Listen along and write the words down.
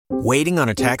Waiting on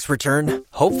a tax return?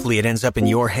 Hopefully it ends up in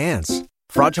your hands.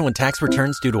 Fraudulent tax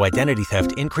returns due to identity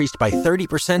theft increased by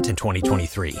 30% in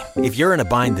 2023. If you're in a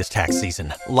bind this tax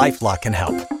season, LifeLock can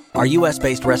help. Our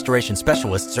U.S.-based restoration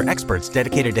specialists are experts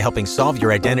dedicated to helping solve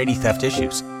your identity theft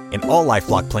issues. And all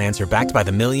LifeLock plans are backed by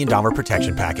the $1 Million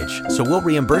Protection Package. So we'll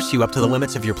reimburse you up to the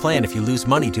limits of your plan if you lose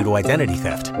money due to identity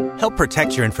theft. Help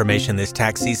protect your information this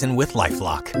tax season with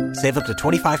LifeLock. Save up to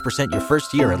 25% your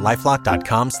first year at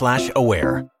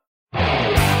LifeLock.com/aware.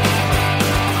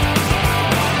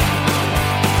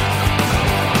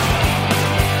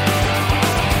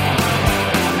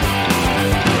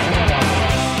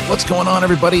 What's going on,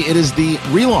 everybody? It is the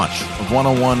relaunch of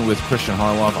 101 with Christian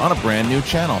Harloff on a brand new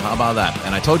channel. How about that?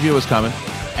 And I told you it was coming.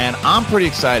 And I'm pretty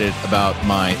excited about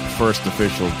my first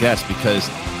official guest because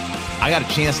I got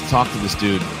a chance to talk to this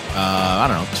dude, 2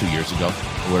 years ago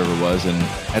or whatever it was. And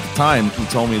at the time, he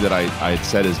told me that I had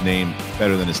said his name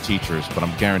better than his teachers, but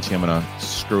I'm guaranteeing I'm going to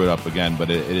screw it up again.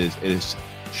 But it is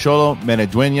Xolo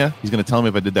Mariduena. He's going to tell me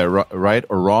if I did that right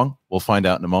or wrong. We'll find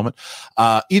out in a moment.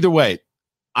 Either way,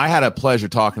 I had a pleasure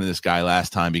talking to this guy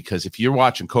last time because if you're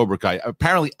watching Cobra Kai,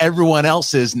 apparently everyone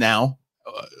else is now.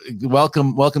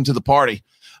 Welcome to the party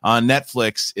on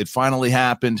Netflix. It finally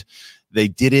happened. They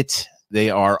did it. They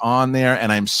are on there,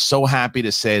 and I'm so happy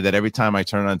to say that every time I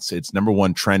turn on, it's number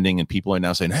one trending, and people are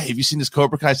now saying, "Hey, have you seen this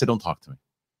Cobra Kai?" I said, "Don't talk to me.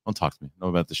 Don't talk to me. I know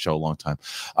about the show a long time."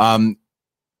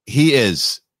 He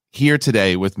is here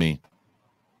today with me.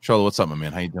 Xolo, what's up, my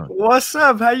man? How you doing? What's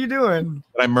up? How you doing?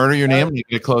 Did I murder your name? You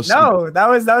get close. No, that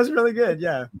was really good.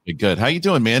 Yeah. Good. How you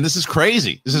doing, man? This is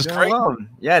crazy. This is crazy. Well.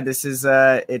 Yeah, this is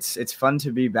it's fun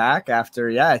to be back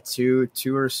after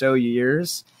two or so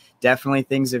years. Definitely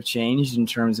things have changed in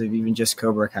terms of even just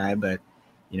Cobra Kai, but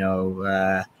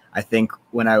I think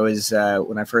when I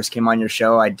first came on your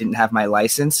show, I didn't have my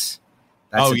license.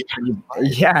 I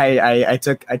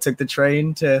took the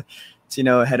train to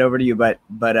head over to you, but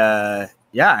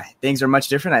yeah, things are much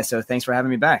different. So thanks for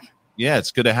having me back. Yeah,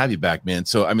 it's good to have you back, man.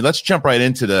 So, I mean, let's jump right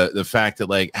into the fact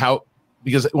that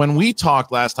because when we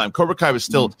talked last time, Cobra Kai was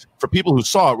still, for people who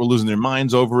saw it, were losing their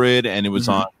minds over it. And it was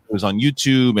on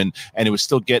YouTube and it was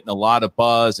still getting a lot of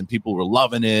buzz and people were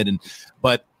loving it.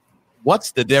 But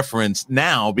what's the difference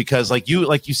now? Because like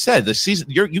you said, the season,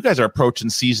 you guys are approaching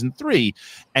season 3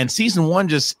 and season 1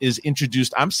 just is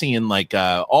introduced. I'm seeing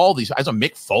all these, I saw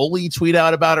Mick Foley tweet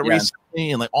out about it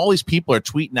recently, and all these people are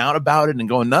tweeting out about it and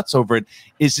going nuts over it.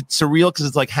 Is it surreal because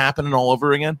it's happening all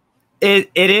over again? It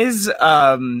is.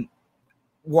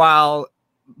 While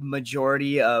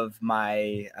majority of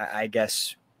my, I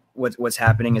guess what's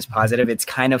happening is positive, it's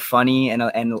kind of funny and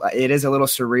it is a little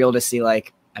surreal to see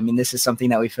this is something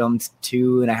that we filmed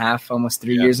 2.5, almost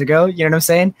 3 years ago. You know what I'm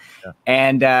saying? Yeah.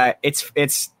 And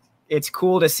it's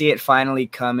cool to see it finally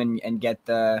come and get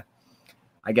the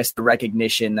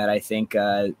recognition that I think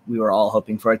we were all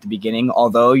hoping for at the beginning.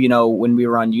 Although, when we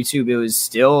were on YouTube, it was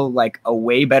still a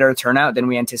way better turnout than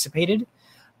we anticipated.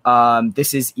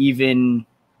 This is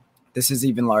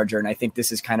even larger, and I think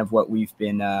this is kind of what we've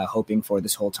been hoping for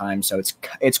this whole time. So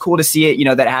it's cool to see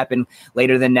it, that happen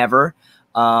later than never.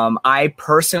 I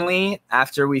personally,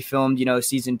 after we filmed,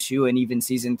 season 2 and even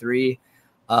season 3,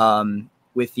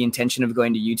 with the intention of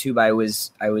going to YouTube, I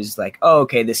was like, oh,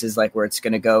 okay, this is where it's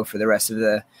going to go for the rest of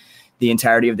the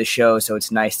entirety of the show. So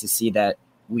it's nice to see that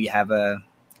we have a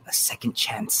second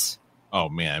chance. Oh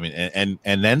man, I mean,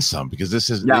 and then some, because this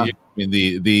is the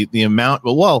amount.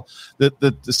 Well,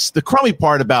 the crummy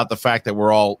part about the fact that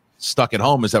we're all stuck at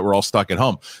home is that we're all stuck at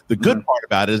home. The good part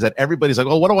about it is that everybody's like,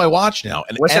 "Oh, what do I watch now?"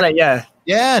 And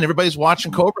and everybody's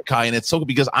watching Cobra Kai, and it's so good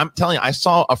because I'm telling you, I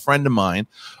saw a friend of mine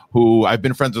who I've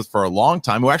been friends with for a long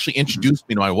time, who actually introduced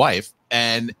me to my wife,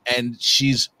 and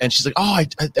she's like, "Oh,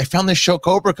 I found this show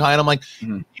Cobra Kai," and I'm like,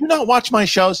 "Do you not watch my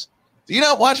shows? Do you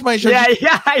not watch my shows?"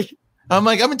 Yeah. I'm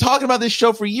like, I've been talking about this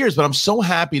show for years, but I'm so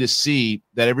happy to see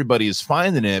that everybody is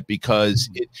finding it because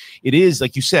it is,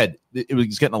 like you said, it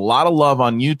was getting a lot of love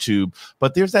on YouTube,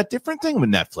 but there's that different thing with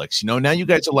Netflix. Now you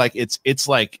guys are like, it's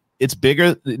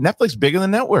bigger. Netflix bigger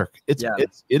than network. You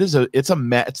guys are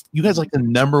like the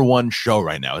number one show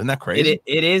right now. Isn't that crazy?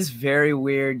 It is very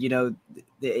weird.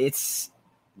 It's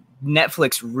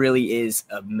Netflix really is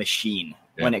a machine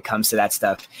when it comes to that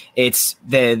stuff. It's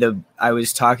I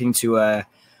was talking to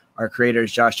our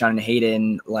creators, Josh, John, and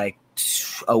Hayden,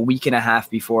 a week and a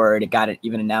half before it got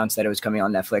even announced that it was coming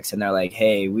on Netflix. And they're like,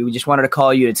 "Hey, we just wanted to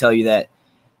call you to tell you that,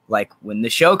 when the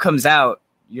show comes out,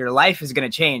 your life is going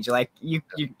to change.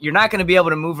 You're not going to be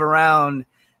able to move around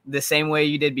the same way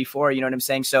you did before." You know what I'm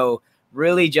saying? So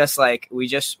really just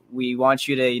we want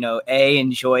you to,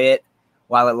 enjoy it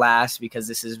while it lasts,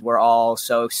 because we're all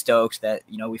so stoked that,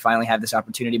 we finally have this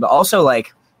opportunity, but also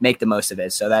like make the most of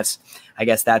it. So I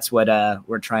guess that's what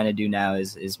we're trying to do now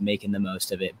is making the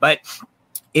most of it. But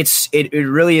it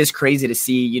really is crazy to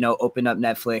see, open up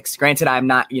Netflix. Granted, I'm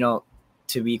not,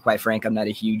 to be quite frank, I'm not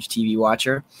a huge TV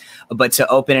watcher, but to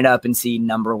open it up and see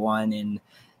number one in,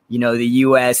 the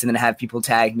US, and then have people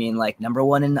tag me in like number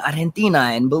one in Argentina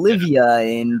and Bolivia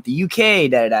and the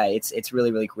UK, it's really,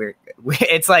 really weird.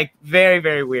 It's like very,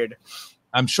 very weird.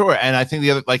 I'm sure. And I think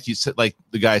the other, like you said, like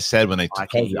the guy said when they I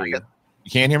can't hear you.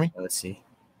 You can't hear me? Let's see.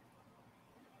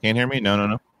 Can't hear me?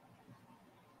 No.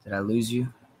 Did I lose you?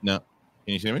 No.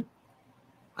 Can you see me?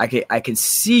 I can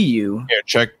see you. Here,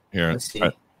 check here. Let's see.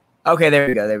 Right. Okay, there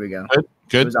we go.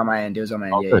 Good. It was on my end.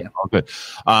 All good. All good.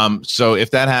 So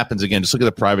if that happens again, just look at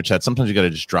the private chat. Sometimes you got to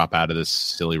just drop out of this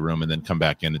silly room and then come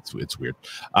back in. It's weird.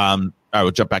 All right,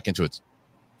 we'll jump back into it.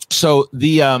 So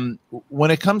the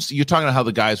when it comes to, you're talking about how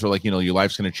the guys were like, your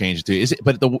life's going to change too. Is it?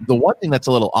 But the one thing that's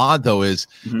a little odd though is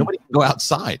nobody can go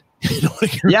outside. That's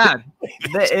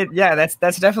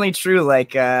definitely true.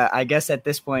 Like I guess at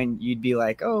this point you'd be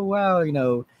like, oh wow,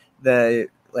 the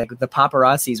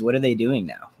paparazzis, what are they doing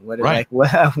now?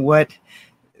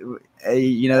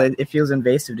 It feels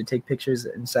invasive to take pictures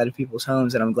inside of people's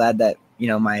homes, and I'm glad that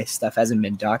my stuff hasn't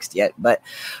been doxxed yet. But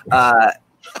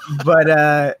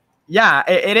yeah,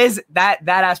 it is that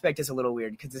aspect is a little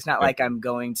weird, because it's not like I'm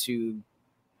going to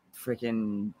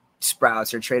freaking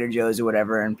Sprouts or Trader Joe's or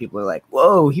whatever, and people are like,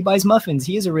 whoa, he buys muffins,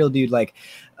 he is a real dude. Like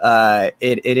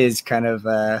it is kind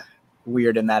of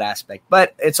weird in that aspect,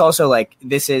 but it's also like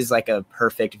this is like a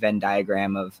perfect Venn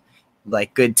diagram of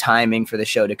like good timing for the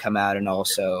show to come out, and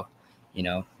also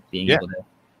being able to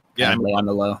lay on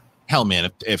the low. Hell,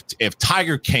 man, if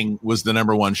Tiger King was the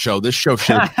number one show, this show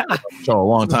should have been a show a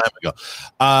long time ago.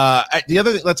 The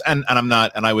other thing,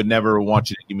 I would never want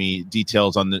you to give me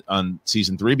details on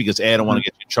season 3, because A, I don't want to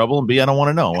get you in trouble, and B, I don't want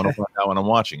to know. I want to find out when I'm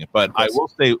watching it. But I will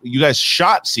say, you guys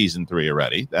shot season 3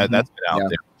 already. That's been out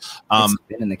there. It's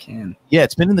been in the can. Yeah,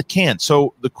 it's been in the can.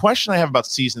 So the question I have about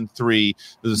season 3,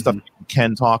 there's stuff you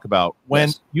can talk about. When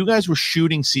you guys were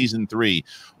shooting season 3,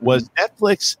 was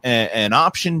Netflix an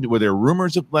option? Were there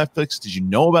rumors of Netflix? Did you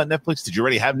know about Netflix? Did you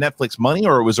already have Netflix money,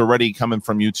 or it was already coming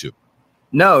from YouTube?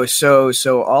 No, so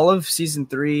all of season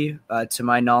 3, to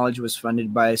my knowledge, was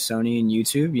funded by Sony and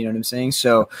YouTube. You know what I'm saying?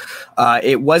 So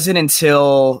it wasn't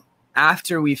until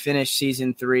after we finished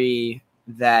season 3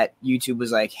 that YouTube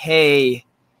was like, hey,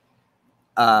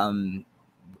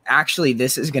 actually,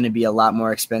 this is going to be a lot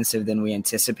more expensive than we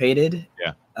anticipated.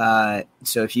 Yeah.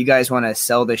 So if you guys want to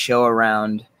sell the show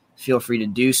around, feel free to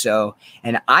do so.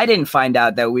 And I didn't find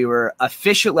out that we were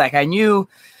official. Like I knew,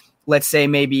 let's say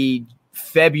maybe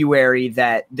February,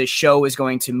 that the show was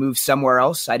going to move somewhere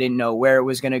else. I didn't know where it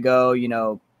was going to go.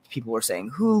 People were saying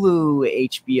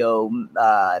Hulu, HBO,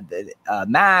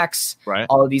 Max, right,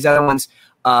 all of these other ones.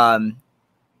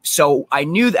 So I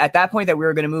knew at that point that we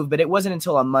were going to move, but it wasn't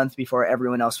until a month before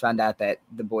everyone else found out that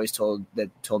the boys told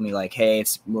me like, hey,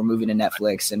 we're moving to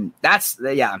Netflix. And that's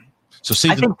So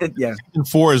season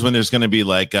 4 is when there's going to be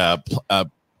like, car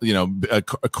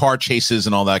chases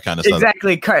and all that kind of stuff.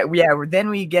 Exactly. Yeah.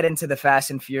 Then we get into the Fast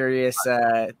and Furious,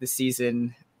 the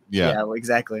season. Yeah,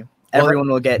 exactly. Everyone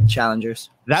will get challengers.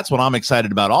 That's what I'm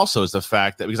excited about also, is the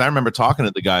fact that, because I remember talking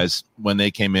to the guys when they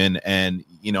came in, and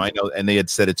I know, and they had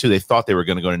said it too, they thought they were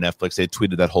going to go to Netflix. They had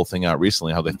tweeted that whole thing out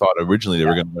recently, how they thought originally they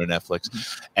were going to go to Netflix.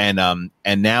 And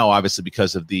now obviously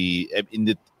because of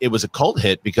it was a cult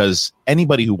hit, because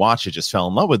anybody who watched it just fell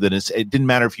in love with it. It didn't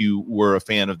matter if you were a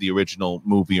fan of the original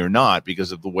movie or not,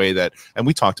 because of the way that, and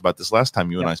we talked about this last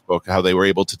time you and I spoke, how they were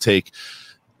able to take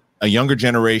a younger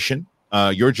generation,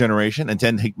 your generation, and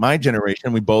then take my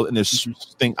generation. We both in this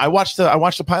thing. I watched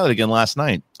the pilot again last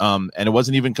night, and it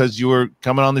wasn't even because you were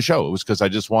coming on the show. It was because I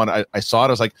saw it.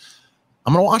 I was like,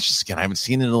 I'm gonna watch this again. I haven't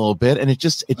seen it in a little bit, and it's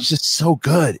just so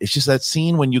good. It's just that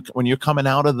scene when you're coming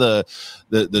out of the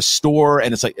store,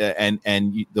 and it's like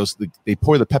they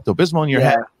pour the Pepto-Bismol in your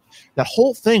head. That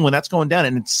whole thing when that's going down,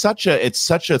 and it's such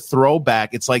a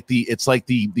throwback. It's like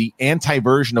the anti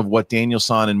version of what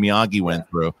Daniel-san and Miyagi went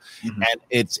through, and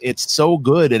it's so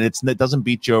good, and it doesn't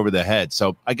beat you over the head.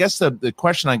 So I guess the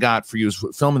question I got for you is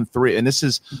filming 3, and this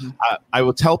is I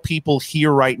will tell people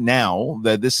here right now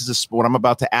that this is what I'm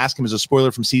about to ask him is a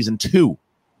spoiler from season 2.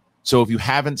 So if you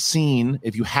haven't seen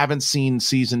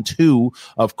season 2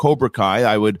 of Cobra Kai,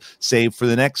 I would say for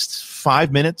the next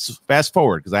 5 minutes, fast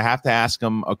forward, because I have to ask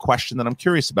him a question that I'm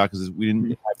curious about, because we didn't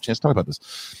have a chance to talk about this.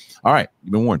 All right,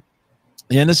 you've been warned. At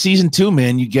the end of season 2,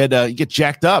 man, you get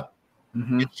jacked up.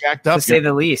 Get jacked up, to say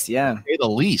the least. Yeah, to say the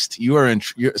least. You are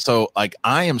so like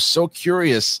I am so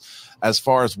curious as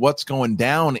far as what's going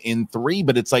down in 3.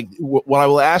 But it's like what I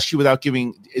will ask you without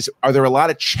giving is, are there a lot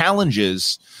of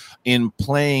challenges in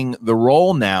playing the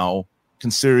role now,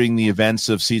 considering the events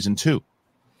of season 2?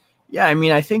 Yeah, I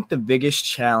mean, I think the biggest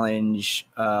challenge,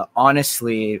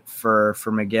 honestly, for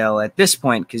Miguel at this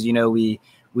point, because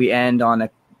we end on a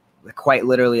quite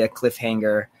literally a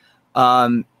cliffhanger,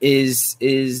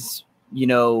 is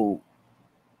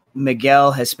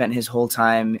Miguel has spent his whole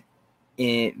time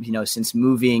since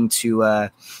moving to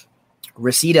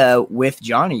Reseda with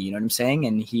Johnny. You know what I'm saying?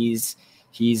 And he's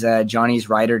Johnny's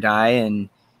ride or die, and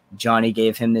Johnny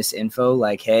gave him this info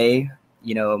like, hey,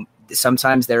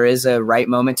 sometimes there is a right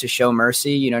moment to show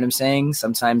mercy. You know what I'm saying?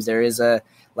 Sometimes there is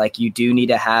you do need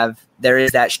to have, there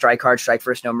is that strike hard, strike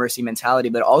first, no mercy mentality,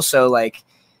 but also like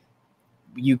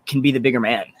you can be the bigger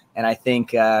man. And I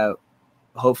think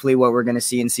hopefully what we're going to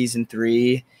see in season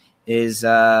 3 is,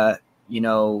 how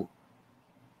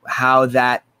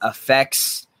that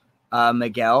affects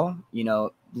Miguel,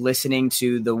 listening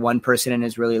to the one person in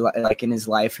his in his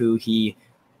life who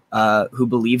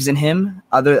believes in him,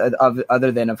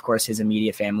 other than, of course, his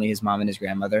immediate family, his mom and his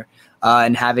grandmother,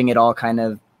 and having it all kind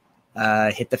of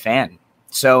hit the fan.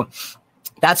 So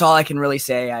that's all I can really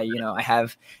say. I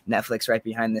have Netflix right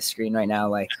behind the screen right now,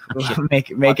 like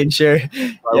making sure,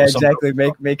 exactly,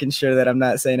 making sure that I'm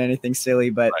not saying anything silly.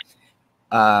 But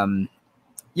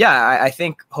I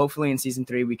think hopefully in season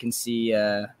 3 we can see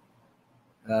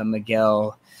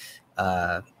Miguel.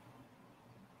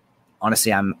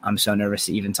 Honestly, I'm so nervous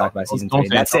to even talk about season 3.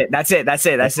 That's it. Don't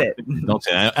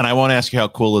say it. And I won't ask you how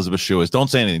cool Elizabeth Shue is. Don't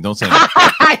say anything.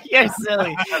 You're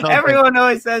silly. Everyone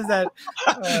always says that.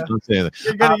 Don't say anything.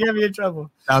 You're gonna get me in trouble.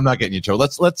 I'm not getting you in trouble.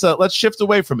 Let's shift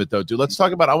away from it though, dude. I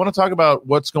want to talk about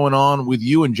what's going on with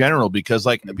you in general, because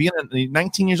like being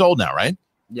 19 years old now, right?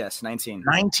 Yes, 19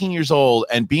 years old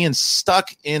and being stuck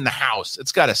in the house.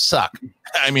 It's got to suck.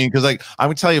 I mean, because like I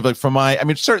would tell you, like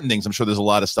certain things. I'm sure there's a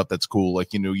lot of stuff that's cool.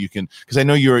 Like you can, because I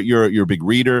know you're a big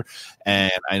reader,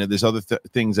 and I know there's other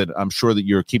things that I'm sure that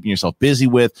you're keeping yourself busy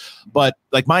with. But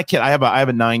like my kid, I have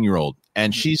a 9-year-old,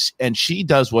 and she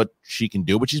does what she can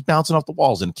do, but she's bouncing off the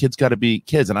walls. And kids got to be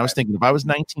kids. And I was thinking, if I was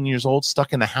 19 years old,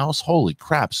 stuck in the house, holy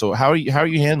crap. So how are you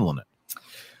handling it?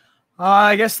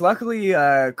 I guess luckily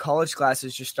college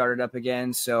classes just started up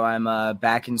again, so I'm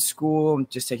back in school. I'm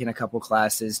just taking a couple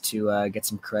classes to get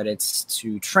some credits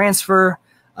to transfer,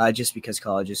 just because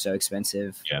college is so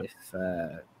expensive. Yeah.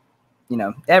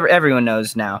 If everyone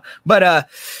knows now. But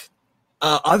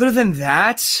other than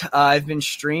that, I've been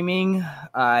streaming.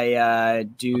 I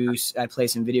play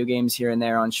some video games here and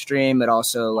there on stream, but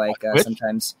also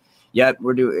sometimes. Yep,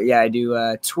 I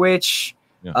do Twitch.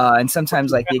 Yeah. And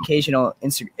sometimes like the occasional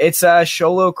Instagram. It's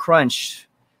Xolo Crunch.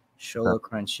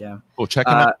 Crunch, yeah. Well, check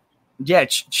it out. Yeah,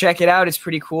 check it out. It's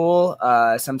pretty cool.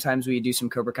 Sometimes we do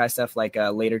some Cobra Kai stuff. Like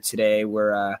later today,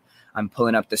 where I'm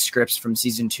pulling up the scripts from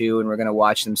season 2, and we're gonna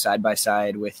watch them side by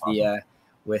side with the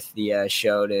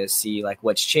show to see like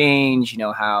what's changed.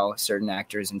 How certain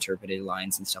actors interpreted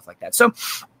lines and stuff like that. So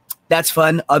that's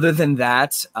fun. Other than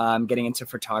that, I'm getting into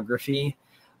photography.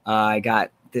 I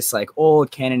got this like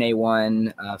old Canon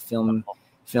A1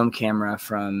 film camera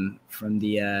from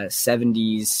the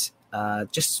 70s,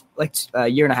 just like a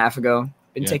year and a half ago.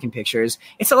 Been taking pictures.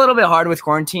 It's a little bit hard with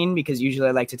quarantine because usually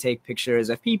I like to take pictures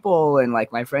of people and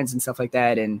like my friends and stuff like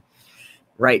that. And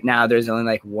right now there's only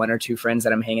like 1 or 2 friends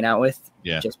that I'm hanging out with,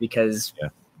 just because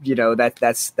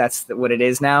that's what it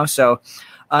is now. So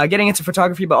getting into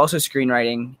photography, but also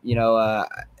screenwriting.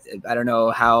 I don't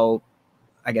know how,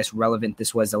 I guess, relevant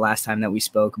this was the last time that we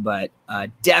spoke, but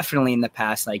definitely in the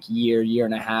past like year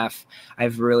and a half,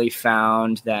 I've really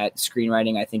found that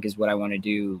screenwriting, I think, is what I want to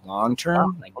do long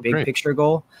term, big picture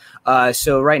goal.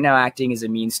 So right now acting is a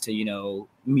means to,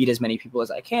 meet as many people as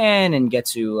I can and get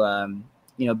to,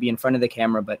 be in front of the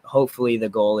camera. But hopefully the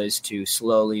goal is to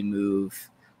slowly move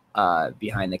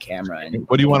behind the camera. And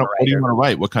what do you want to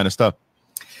write? What kind of stuff?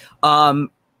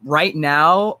 Right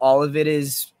now, all of it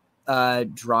is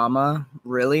drama,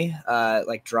 really,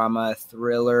 like drama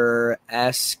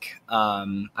thriller-esque.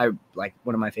 I like,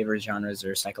 one of my favorite genres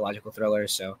are psychological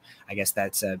thrillers, so I guess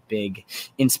that's a big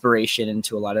inspiration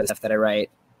into a lot of the stuff that I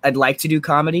write. I'd like to do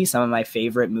comedy. Some of my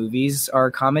favorite movies are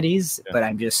comedies, but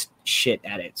I'm just shit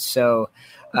at it. So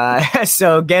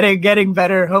so getting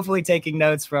better, hopefully taking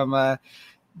notes from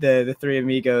the Three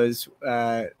Amigos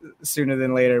sooner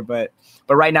than later, but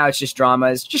right now it's just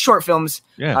dramas, just short films.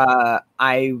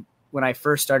 When I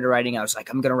first started writing, I was like,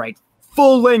 I'm going to write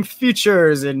full-length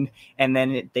features, and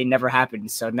then they never happened.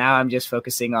 So now I'm just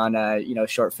focusing on,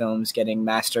 short films,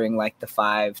 mastering like the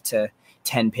 5 to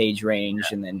 10 page range,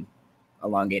 and then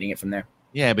elongating it from there.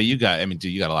 Yeah, but you got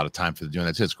a lot of time for doing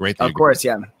that too. It's great. Of course,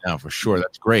 yeah. No, for sure.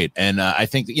 That's great. And I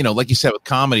think, like you said, with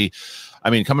comedy,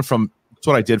 coming from, it's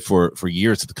what I did for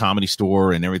years at the Comedy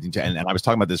Store and everything. And I was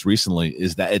talking about this recently,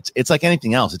 is that it's like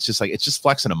anything else. It's just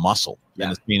flexing a muscle,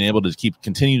 and it's being able to keep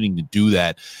continuing to do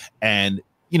that. And,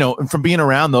 and from being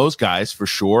around those guys for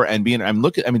sure, and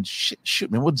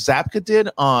shoot, man, what Zapka did,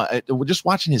 we're just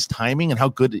watching his timing and how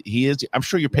good he is. I'm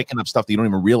sure you're picking up stuff that you don't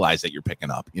even realize that you're picking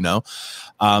up,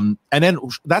 and then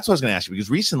that's what I was going to ask you, because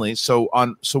recently, so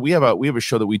we have a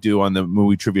show that we do on the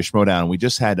Movie Trivia Schmodown, and we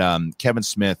just had Kevin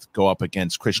Smith go up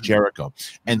against Chris Jericho,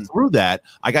 and through that,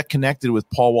 I got connected with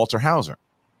Paul Walter Hauser.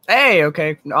 Hey,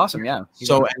 okay, awesome, yeah.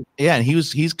 And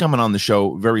he's coming on the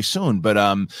show very soon, but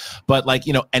like,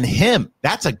 and him,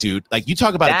 that's a dude, like, you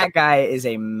talk about that guy is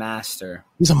a master.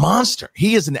 He's a monster.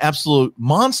 He is an absolute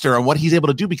monster on what he's able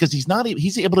to do, because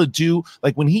he's able to do,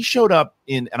 like, when he showed up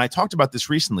and I talked about this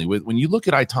recently, when you look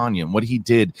at I, Tonya and what he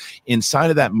did inside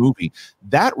of that movie,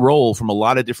 that role from a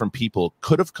lot of different people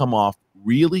could have come off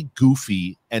really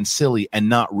goofy and silly and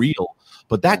not real.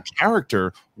 But that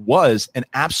character was an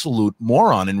absolute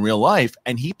moron in real life,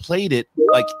 and he played it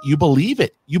like you believe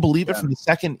it. You believe it from the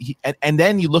second. And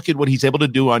then you look at what he's able to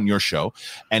do on your show,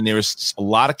 and there's a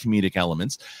lot of comedic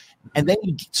elements. And then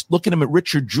you look at him at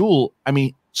Richard Jewell.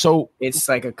 So it's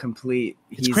like a complete.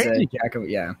 It's he's crazy. A jack of,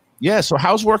 yeah. Yeah. So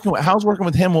how's working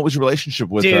with him? What was your relationship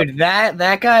with? Dude,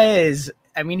 that guy is.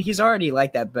 He's already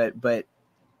like that, but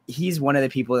he's one of the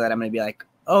people that I'm gonna be like,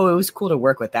 oh, it was cool to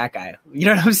work with that guy. You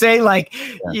know what I'm saying? Like,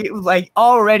 like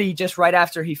already just right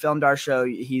after he filmed our show,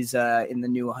 he's in the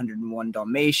new 101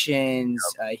 Dalmatians.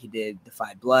 He did the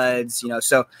Five Bloods,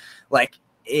 so like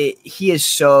he is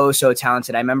so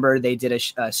talented. I remember they did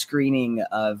a screening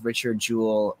of Richard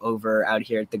Jewell over out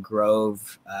here at the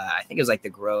Grove. I think it was like the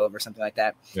Grove or something like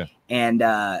that. Yeah.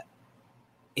 And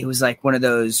it was like one of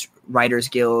those writers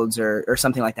guilds or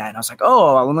something like that. And I was like,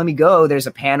 oh, well, let me go. There's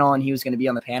a panel, and he was going to be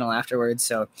on the panel afterwards.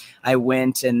 So I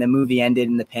went, and the movie ended,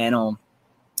 and the panel,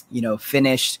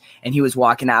 finished, and he was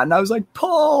walking out, and I was like,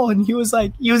 Paul, and he was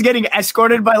getting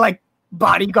escorted by like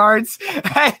bodyguards.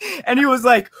 And he was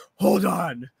like, hold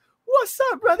on, what's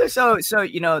up, brother? So,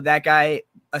 that guy,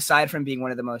 aside from being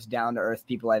one of the most down to earth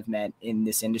people I've met in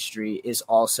this industry, is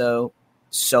also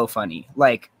so funny.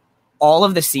 Like, all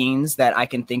of the scenes that I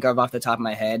can think of off the top of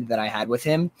my head that I had with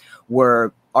him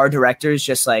were our directors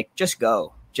just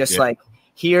go. Like,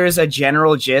 here's a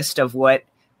general gist of what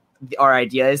our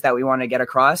idea is that we want to get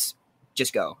across.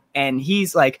 Just go. And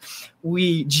he's like,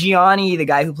 Gianni, the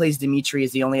guy who plays Dimitri,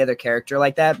 is the only other character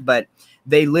like that. But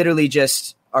they literally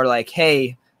just are like,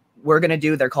 hey, we're going to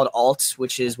do, they're called alts,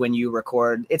 which is when you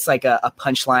record. It's like a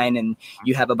punchline, and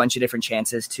you have a bunch of different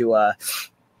chances to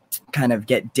kind of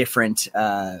get different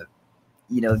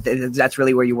that's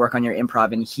really where you work on your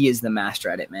improv, and he is the master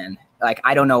at it, man. Like,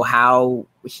 I don't know how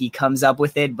he comes up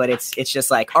with it, but it's just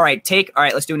like, all right,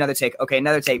 let's do another take. Okay,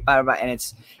 another take, blah, blah, blah. And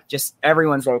it's just,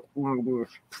 everyone's like,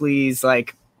 please,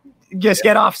 like, just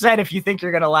get off set if you think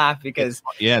you're gonna laugh, because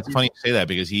it's funny you say that,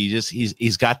 because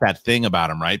he's got that thing about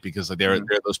him, right? Because like there are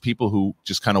those people who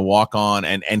just kind of walk on,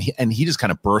 and he just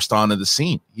kind of burst onto the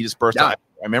scene. He just burst on.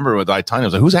 I remember with I, Tonya, I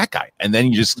was like, who's that guy? And then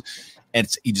you just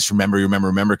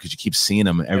remember because you keep seeing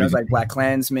him. It was like Black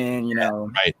Klansman,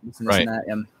 right. And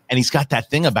that, and he's got that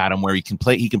thing about him where he can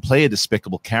play a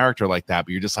despicable character like that,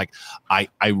 but you're just like, I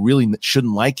really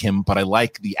shouldn't like him, but I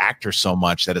like the actor so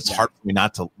much that it's hard for me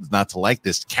not to like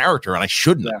this character, and I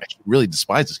shouldn't. I should really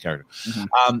despise this character.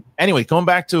 Mm-hmm. Anyway, going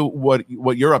back to what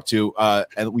you're up to,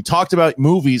 and we talked about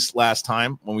movies last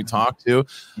time when we talked to.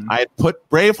 Mm-hmm. I had put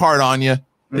Braveheart on you.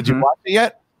 Did you watch it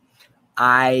yet?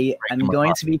 I am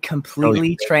going to be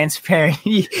completely transparent.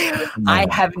 I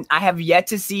have yet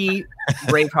to see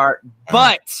Braveheart,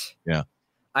 but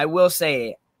I will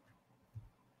say,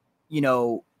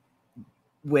 I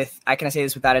can say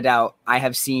this without a doubt, I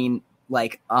have seen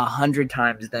like 100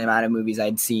 times the amount of movies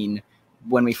I'd seen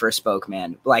when we first spoke,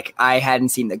 man. Like, I hadn't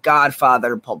seen The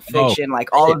Godfather, Pulp Fiction, like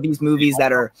all of these movies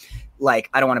that are like,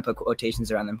 I don't want to put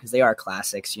quotations around them because they are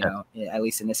classics, at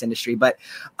least in this industry, but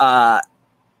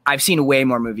I've seen way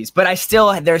more movies, but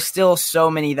there's still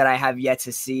so many that I have yet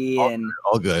to see.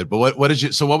 All good. But what did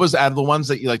you? So what was out of the ones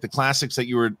that you like, the classics that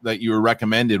you were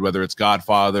recommended, whether it's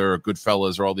Godfather or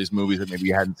Goodfellas or all these movies that maybe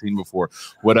you hadn't seen before?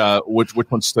 Which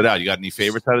one stood out? You got any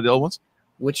favorites out of the old ones?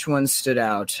 Which one stood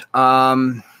out? Let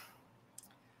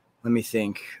me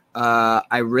think.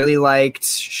 I really liked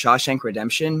Shawshank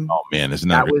Redemption. Oh man,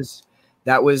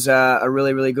 that was a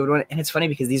really, really good one. And it's funny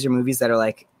because these are movies that are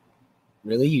like,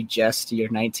 really,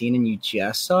 you're 19 and you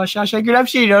just saw Shawshank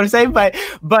Redemption, you know what I'm saying? But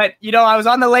I was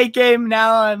on the late game.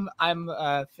 Now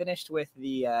I'm finished with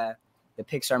the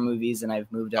the Pixar movies, and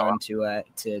I've moved on to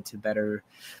better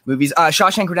movies.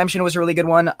 Shawshank Redemption was a really good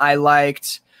one. I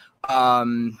liked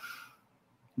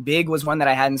Big was one that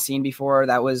I hadn't seen before.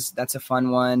 That's a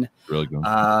fun one. Really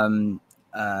good.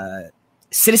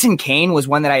 Citizen Kane was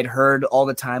one that I'd heard all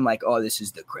the time, like, oh, this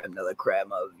is the creme de la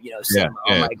creme of, cinema.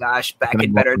 Oh my gosh, back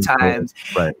in better times.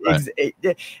 Right.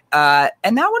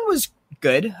 And that one was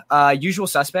good. Usual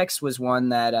Suspects was one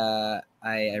that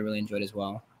I really enjoyed as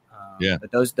well.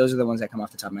 But those are the ones that come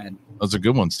off the top of my head. Those are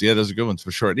good ones. Yeah, those are good ones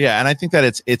for sure. Yeah, and I think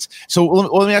that it's so.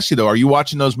 Let me ask you though: are you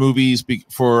watching those movies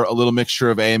for a little mixture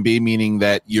of A and B, meaning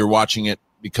that you're watching it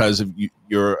because of you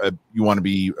want to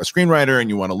be a screenwriter and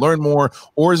you want to learn more,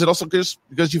 or is it also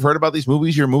because you've heard about these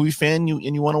movies, you're a movie fan,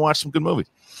 and you want to watch some good movies?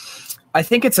 I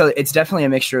think it's definitely a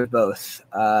mixture of both.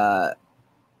 I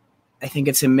think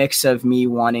it's a mix of me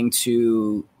wanting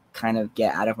to kind of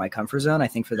get out of my comfort zone. I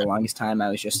think for the longest time I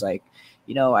was just like,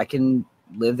 I can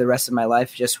live the rest of my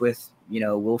life just with,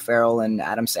 Will Ferrell and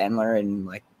Adam Sandler, and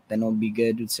like, then it'll be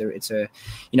good. It's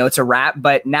a wrap.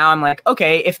 But now I'm like,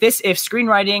 okay, if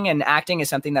screenwriting and acting is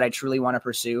something that I truly want to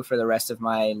pursue for the rest of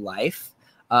my life,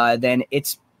 then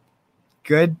it's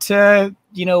good to,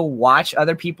 watch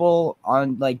other people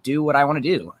do what I want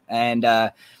to do. And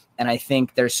I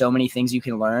think there's so many things you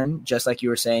can learn, just like you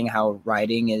were saying, how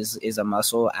writing is a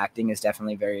muscle. Acting is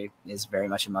definitely very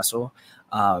much a muscle.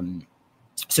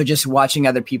 So just watching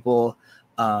other people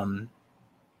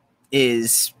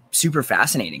is super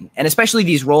fascinating. And especially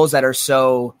these roles that are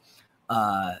so,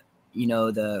 the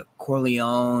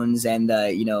Corleones and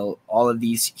the, all of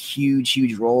these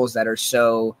huge roles that are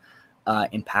so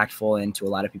impactful into a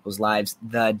lot of people's lives.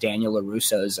 The Daniel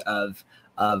LaRussos of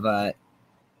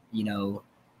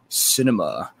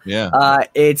cinema. Yeah.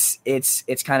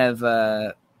 It's kind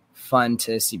of fun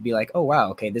to be like, oh wow,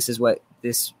 okay, this is what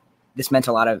this meant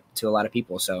to a lot of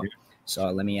people. So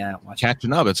let me watch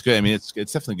catching up. It's good. I mean, it's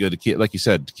definitely good to keep, like you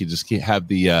said, to just have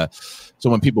the so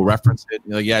when people reference it,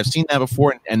 yeah, I've seen that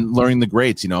before, and learning the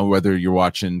greats. Whether you're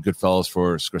watching Goodfellas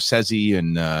for Scorsese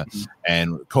and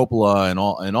Coppola and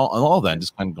all that, and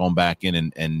just kind of going back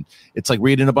in and it's like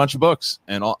reading a bunch of books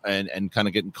and kind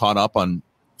of getting caught up on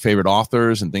favorite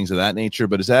authors and things of that nature.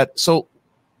 But is that so?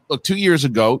 Look, 2 years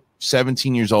ago,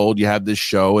 17 years old, you have this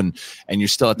show, and you're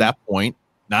still at that point,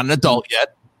 not an adult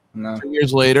yet. No. 2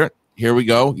 years later, here we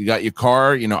go. You got your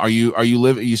car. Are you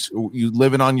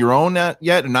living on your own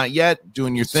yet, or not yet?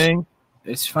 Doing your thing.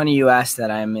 It's funny you asked that.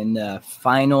 I'm in the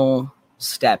final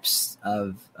steps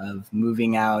of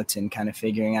moving out and kind of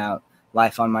figuring out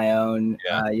life on my own.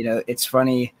 Yeah. It's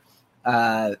funny.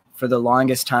 For the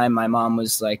longest time, my mom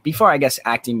was like, before I guess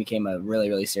acting became a really,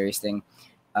 really serious thing.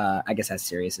 I guess as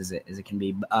serious as it can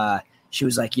be. She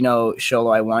was like,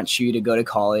 Xolo, I want you to go to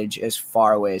college as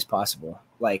far away as possible.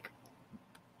 Like,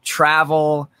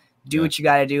 travel, do what you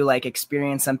got to do, like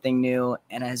experience something new.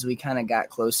 And as we kind of got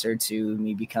closer to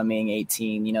me becoming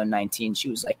 18, 19, she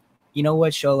was like, you know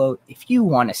what, Xolo, if you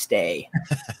want to stay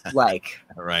like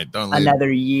right, don't leave.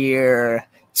 Another year,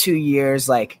 2 years,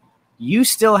 like you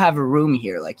still have a room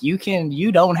here. Like you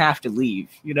don't have to leave,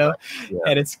 Yeah.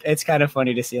 And it's kind of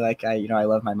funny to see, like, I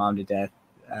love my mom to death.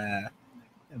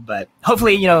 But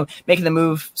hopefully, making the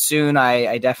move soon.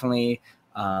 I definitely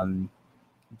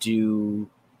do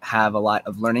have a lot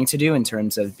of learning to do in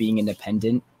terms of being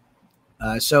independent.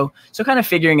 So kind of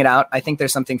figuring it out. I think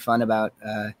there's something fun about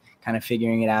kind of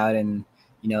figuring it out. And,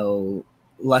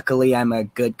 luckily I'm a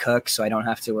good cook, so I don't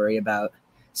have to worry about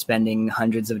spending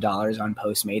hundreds of dollars on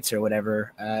Postmates or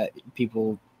whatever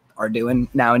people are doing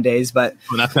nowadays. But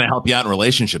that's going to help you out in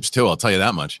relationships too. I'll tell you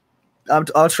that much.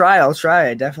 I'll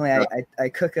try. Definitely. I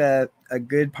cook a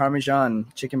good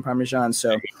chicken Parmesan.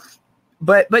 So,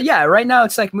 but yeah, right now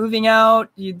it's like moving out.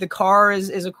 The car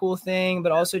is a cool thing,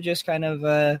 but also just kind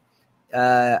of,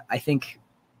 I think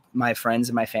my friends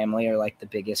and my family are like the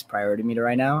biggest priority to me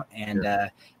right now. And,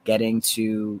 getting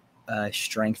to,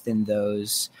 strengthen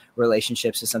those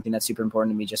relationships is something that's super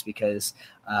important to me, just because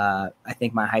I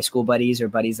think my high school buddies are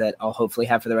buddies that I'll hopefully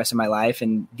have for the rest of my life.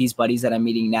 And these buddies that I'm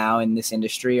meeting now in this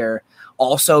industry are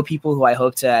also people who I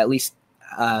hope to at least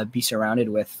be surrounded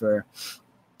with for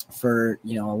a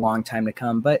long time to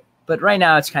come. But right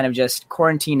now it's kind of just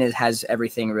quarantine has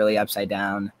everything really upside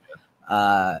down.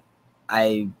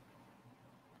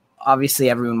 Obviously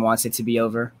everyone wants it to be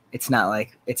over. It's not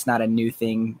a new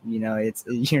thing,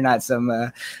 you're not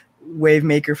some wave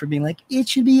maker for being like, it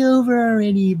should be over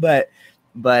already. But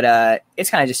it's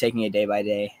kind of just taking it day by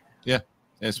day. Yeah.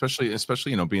 Especially,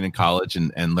 being in college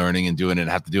and learning and doing it,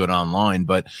 have to do it online.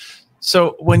 But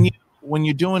so when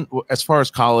you're doing, as far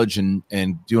as college and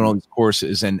doing all these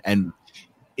courses and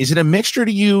Is it a mixture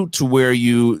to you to where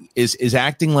you is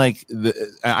acting like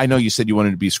I know you said you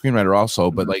wanted to be a screenwriter also,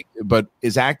 but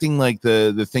is acting like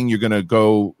the thing you're going to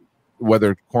go,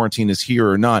 whether quarantine is here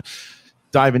or not,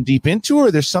 diving deep into, or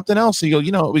there's something else? So you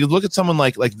go, we could look at someone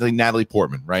like Natalie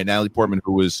Portman, right? Natalie Portman,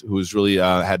 who was really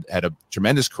had a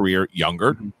tremendous career,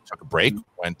 younger, took a break,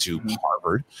 went to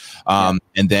Harvard,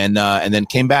 and then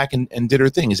came back and did her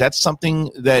thing. Is that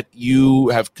something that you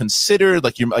have considered?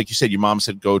 Like you said, your mom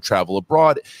said go travel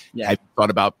abroad. Yeah. Have you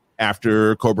thought about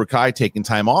after Cobra Kai taking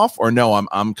time off, or no? I'm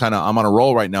on a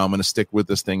roll right now. I'm going to stick with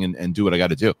this thing and do what I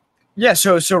got to do. Yeah.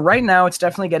 So right now it's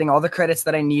definitely getting all the credits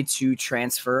that I need to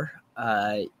transfer.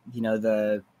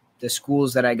 The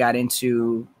schools that I got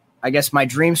into, I guess my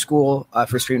dream school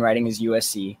for screenwriting is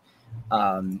USC.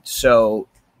 So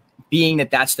being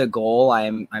that that's the goal,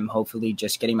 I'm hopefully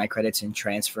just getting my credits and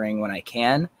transferring when I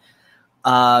can.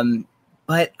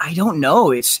 But I don't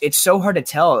know. It's so hard to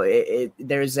tell.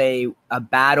 There's a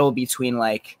battle between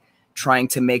like trying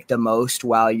to make the most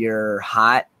while you're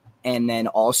hot, and then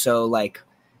also like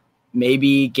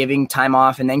maybe giving time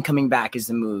off and then coming back is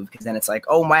the move. Because then it's like,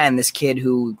 oh man, this kid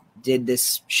who did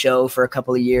this show for a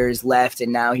couple of years left,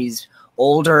 and now he's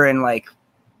older and like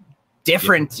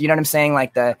different. You know what I'm saying?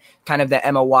 Like the kind of the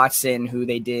Emma Watson who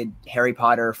they did Harry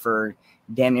Potter for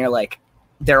damn near like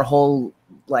their whole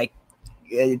like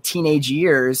teenage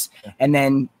years, and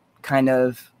then kind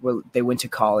of they went to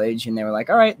college and they were like,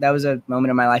 all right, that was a moment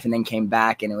in my life, and then came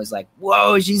back and it was like,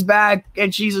 whoa, she's back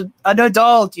and she's an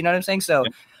adult. You know what I'm saying? So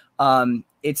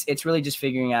it's really just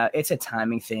figuring out. It's a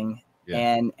timing thing.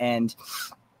 Yeah.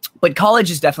 But college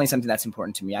is definitely something that's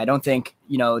important to me. I don't think,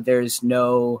 there's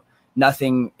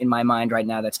nothing in my mind right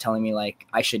now that's telling me like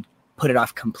I should put it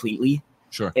off completely.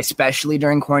 Sure. Especially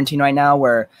during quarantine right now,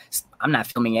 where I'm not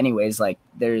filming anyways. Like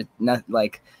there's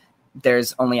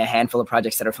only a handful of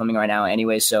projects that are filming right now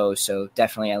anyway. So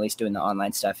definitely at least doing the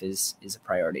online stuff is a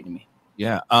priority to me.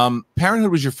 Yeah.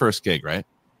 Parenthood was your first gig, right?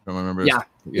 If I remember. Yeah.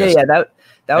 Yes. Yeah.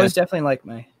 That was definitely like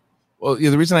my. Well, yeah.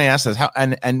 The reason I asked that is how,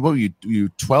 and what were you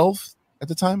 12 at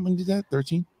the time when you did that?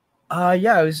 13?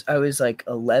 Yeah, I was like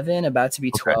 11, about to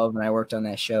be 12, and I worked on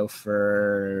that show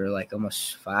for like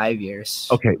almost 5 years.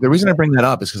 Okay, the reason I bring that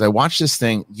up is because I watched this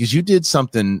thing because you did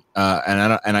something,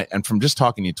 and from just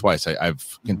talking to you twice,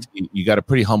 you got a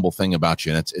pretty humble thing about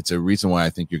you, and it's a reason why I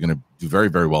think you're going to do very,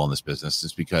 very well in this business.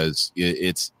 Is because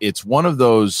it's one of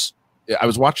those. I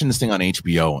was watching this thing on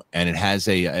HBO, and it has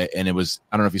and it was,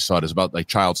 I don't know if you saw it. It's about like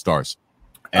child stars.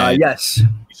 Yes, you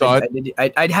saw it.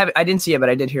 I didn't see it, but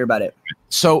I did hear about it.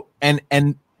 So and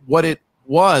what it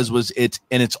was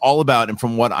it's all about, and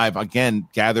from what I've again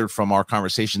gathered from our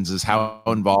conversations, is how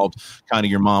involved kind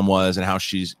of your mom was, and how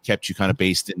she's kept you kind of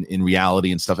based in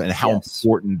reality and stuff, and how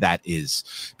important that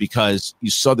is, because you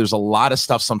saw there's a lot of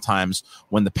stuff sometimes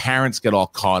when the parents get all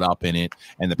caught up in it,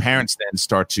 and the parents then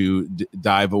start to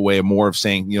dive away more of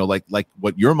saying, like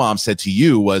what your mom said to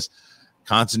you was,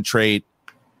 concentrate,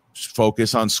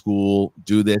 focus on school,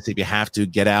 do this. If you have to,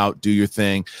 get out, do your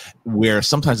thing. Where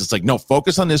sometimes it's like, no,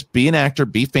 focus on this, be an actor,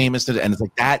 be famous. And it's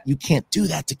like that. You can't do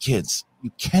that to kids.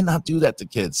 You cannot do that to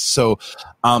kids. So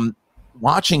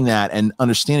watching that and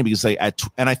understanding, because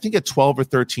and I think at 12 or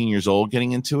 13 years old,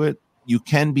 getting into it, you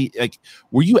can be like,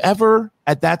 were you ever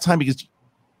at that time? Because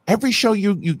every show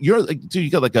you're like, dude, you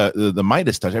got like the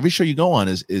Midas touch. Every show you go on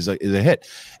is a hit.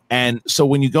 And so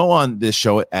when you go on this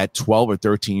show at 12 or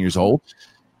 13 years old,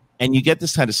 and you get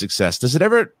this kind of success, does it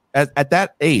ever, at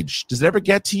that age, does it ever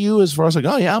get to you as far as like,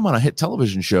 oh yeah, I'm on a hit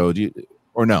television show,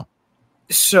 or no?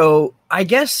 So I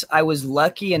guess I was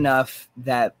lucky enough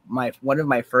that one of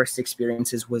my first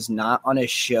experiences was not on a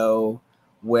show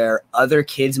where other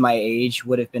kids my age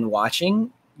would have been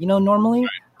watching, normally.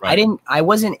 Right. I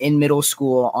wasn't in middle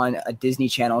school on a Disney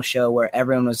Channel show where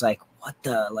everyone was like, what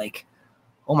the, like,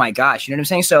 oh my gosh, you know what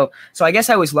I'm saying? So I guess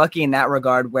I was lucky in that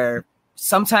regard, where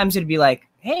sometimes it'd be like,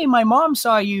 hey, my mom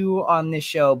saw you on this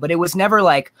show, but it was never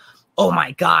like, oh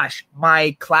my gosh,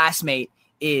 my classmate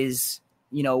is,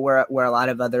 where a lot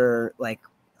of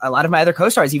my other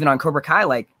co-stars, even on Cobra Kai,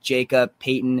 like Jacob,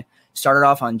 Peyton, started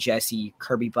off on Jesse,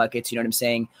 Kirby Buckets, you know what I'm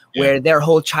saying? Yeah. Where their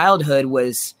whole childhood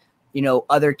was,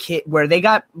 other kid, where they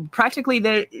got practically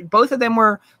both of them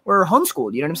were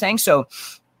homeschooled, you know what I'm saying?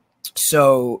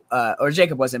 So or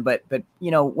Jacob wasn't, but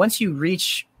once you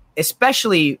reach,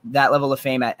 especially that level of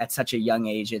fame at such a young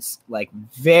age, it's like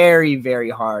very, very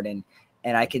hard. And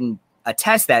I can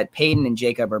attest that Peyton and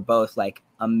Jacob are both like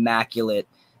immaculate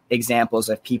examples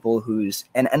of people whose,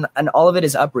 and all of it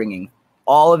is upbringing.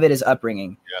 All of it is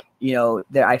upbringing.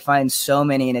 Yeah. I find so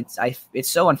many, and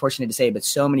it's so unfortunate to say, but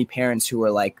so many parents who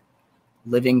are like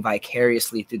living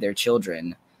vicariously through their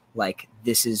children, like,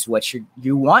 this is what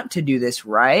you want to do this,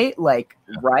 right? Like,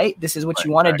 right. This is what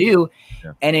you want to do.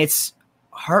 Yeah. And it's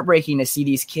heartbreaking to see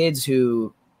these kids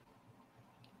who,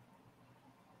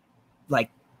 like,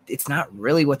 it's not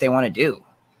really what they want to do.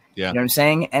 Yeah. You know what I'm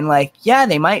saying? And like, yeah,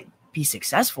 they might be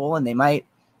successful and they might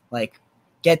like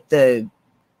get the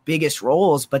biggest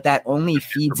roles, but that only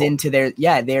feeds into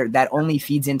that only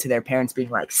feeds into their parents being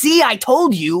like, see, I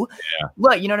told you. Yeah.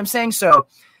 Look, you know what I'm saying? So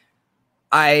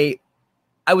I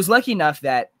was lucky enough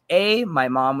that my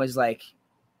mom was like,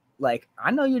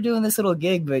 I know you're doing this little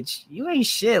gig, but you ain't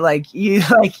shit. I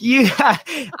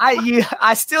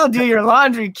still do your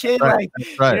laundry, kid. Right.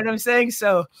 You know what I'm saying?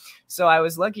 So I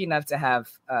was lucky enough to have,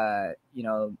 a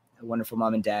wonderful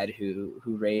mom and dad who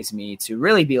raised me to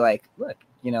really be like, look,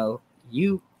 you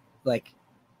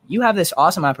have this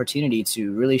awesome opportunity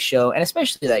to really show, and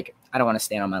especially like, I don't want to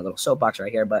stand on my little soapbox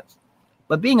right here, but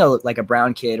being a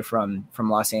brown kid from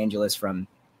Los Angeles, from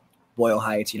Boyle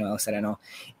Heights, said I know,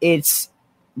 it's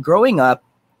growing up,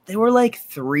 there were like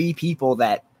 3 people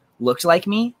that looked like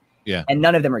me, and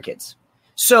none of them are kids.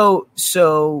 So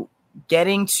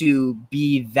getting to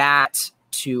be that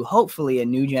to hopefully a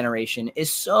new generation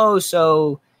is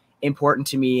so important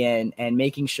to me, and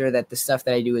making sure that the stuff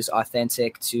that I do is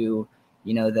authentic to,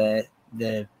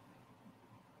 the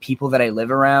people that I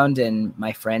live around and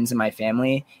my friends and my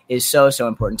family is so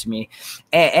important to me.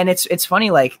 And it's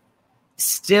funny, like,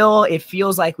 still it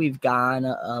feels like we've gone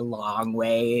a long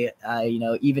way,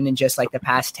 even in just like the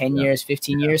past 10 years,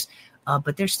 15 years,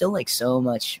 but there's still like so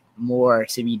much more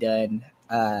to be done.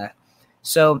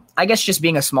 So I guess just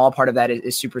being a small part of that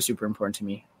is super important to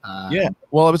me.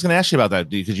 Well, I was going to ask you about that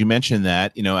because you mentioned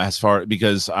that,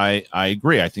 because I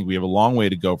agree. I think we have a long way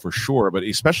to go for sure, but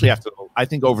especially I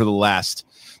think over the last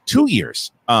 2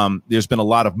 years, there's been a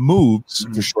lot of moves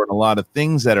for sure, and a lot of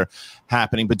things that are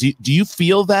happening. But do you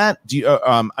feel that? Do you,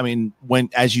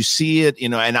 as you see it,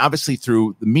 and obviously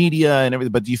through the media and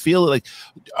everything, but do you feel like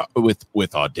with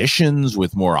auditions,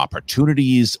 with more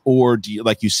opportunities, or do you,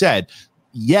 like you said,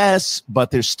 yes, but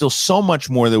there's still so much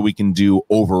more that we can do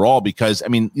overall, because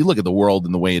you look at the world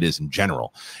and the way it is in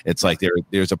general. It's like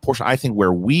there's a portion, I think,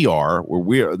 where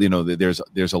we're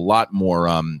there's a lot more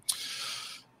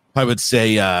I would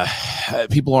say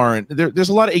people aren't there's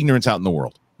a lot of ignorance out in the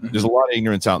world. There's a lot of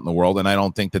ignorance out in the world, and I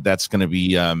don't think that that's going to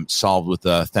be solved with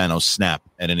a Thanos snap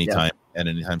at any time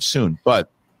soon. But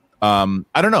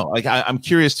I don't know. Like, I'm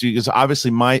curious because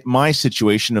obviously my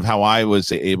situation of how I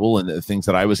was able and the things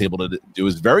that I was able to do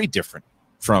is very different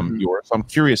from yours. So I'm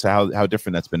curious how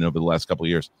different that's been over the last couple of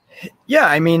years. Yeah,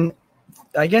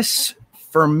 I guess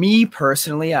for me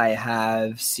personally, I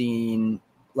have seen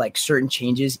like certain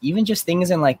changes, even just things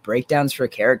in like breakdowns for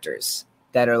characters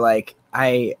that are like,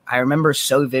 I remember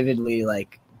so vividly,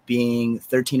 like being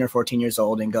 13 or 14 years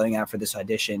old and going out for this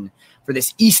audition for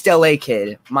this East LA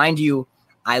kid. Mind you,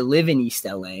 I live in East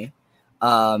LA,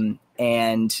 and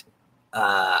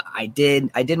I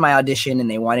did my audition,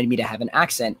 and they wanted me to have an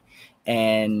accent,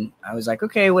 and I was like,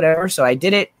 okay, whatever. So I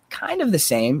did it kind of the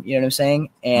same, you know what I'm saying?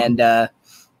 And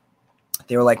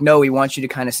they were like, no, we want you to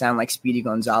kind of sound like Speedy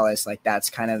Gonzalez. Like, that's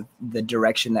kind of the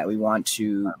direction that we want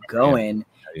to go in.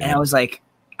 Yeah. And I was like,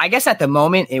 I guess at the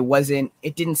moment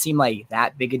it didn't seem like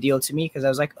that big a deal to me, because I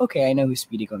was like, okay, I know who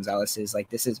Speedy Gonzalez is. Like,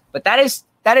 but that is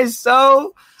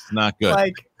so not good.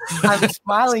 Like, I'm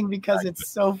smiling because it's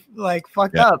so like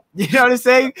fucked up. You know what I'm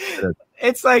saying?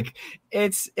 It's like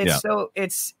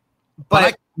but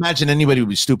I imagine anybody would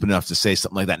be stupid enough to say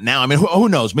something like that now. Who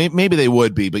knows? Maybe they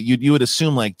would be, but you would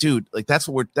assume, like, dude, like that's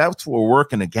what we're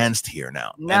working against here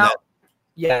now.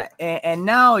 And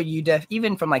now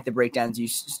even from like the breakdowns,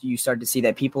 you start to see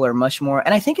that people are much more,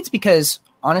 and I think it's because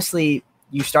honestly,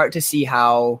 you start to see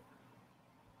how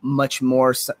much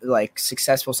more like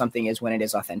successful something is when it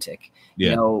is authentic.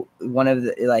 One of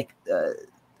the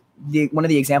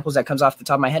examples that comes off the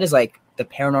top of my head is like the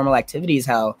Paranormal Activities,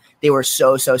 how they were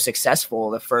so successful,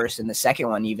 the first and the second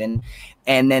one even,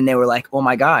 and then they were like, oh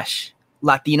my gosh,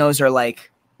 Latinos are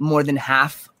like more than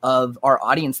half of our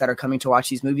audience that are coming to watch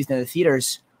these movies in the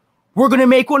theaters. We're gonna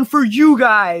make one for you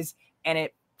guys, and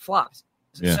it flops.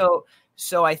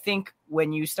 So I think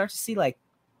when you start to see like,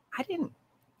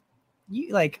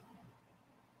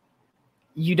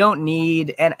 you don't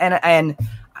need, and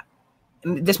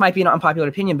this might be an unpopular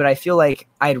opinion, but I feel like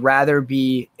I'd rather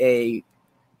be a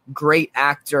great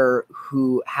actor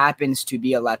who happens to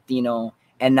be a Latino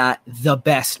and not the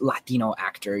best Latino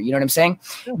actor. You know what I'm saying?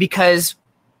 Yeah. Because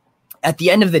at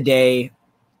the end of the day,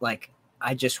 like,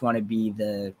 I just want to be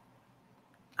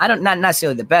not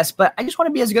necessarily the best, but I just want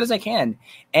to be as good as I can.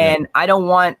 And I don't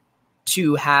want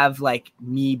to have like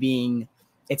me being,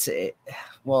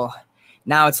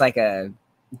 now it's like a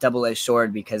double-edged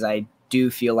sword, because I do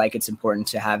feel like it's important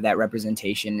to have that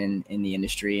representation in the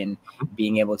industry, and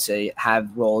being able to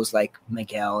have roles like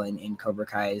Miguel in Cobra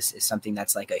Kai is something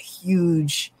that's like a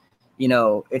huge,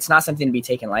 it's not something to be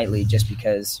taken lightly, just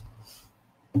because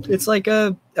it's like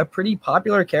a pretty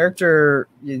popular character,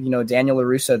 Daniel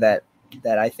LaRusso, that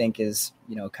I think is,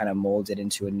 kind of molded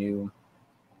into a new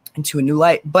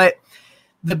light. But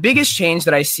the biggest change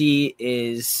that I see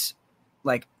is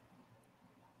like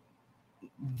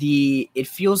it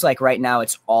feels like right now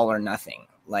it's all or nothing.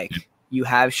 Like you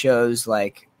have shows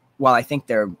like, while I think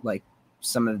they're like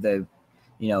some of the,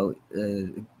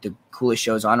 the coolest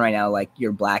shows on right now, like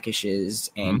your Blackishes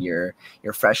and your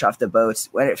Fresh Off the Boats,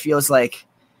 when it feels like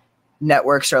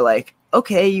networks are like,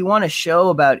 okay, you want a show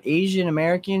about Asian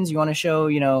Americans, you want to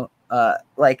show,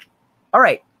 like, all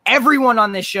right, everyone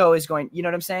on this show is going, you know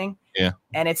what I'm saying? Yeah.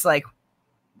 And it's like,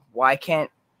 why can't,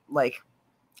 like,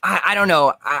 I don't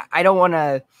know. I don't want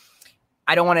to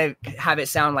have it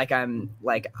sound like I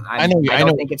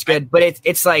don't think it's good, but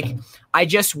it's like, I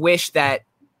just wish that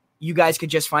you guys could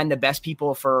just find the best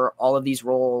people for all of these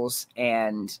roles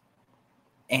and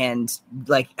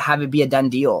like have it be a done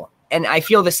deal. And I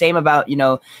feel the same about,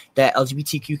 the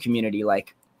LGBTQ community.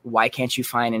 Like, why can't you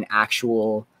find an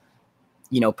actual,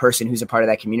 person who's a part of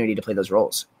that community to play those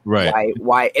roles? Right.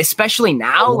 Why, especially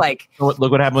now, like, look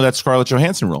what happened with that Scarlett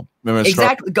Johansson role. Remember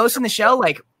exactly. Ghost in the Shell.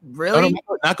 Like, really? No,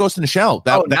 not Ghost in the Shell.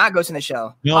 Not Ghost in the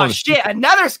Shell. No, oh shit.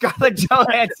 Another Scarlett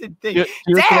Johansson thing.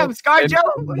 Damn,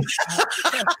 ScarJo.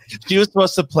 She was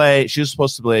supposed to play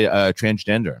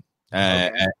transgender.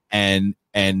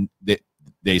 And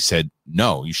they said,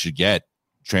 no, you should get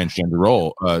transgender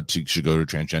role. Should go to a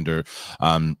transgender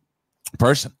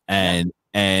person. And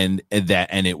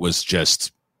it was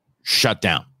just shut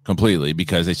down completely,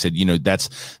 because they said,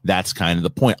 that's kind of the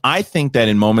point. I think that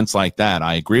in moments like that,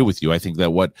 I agree with you. I think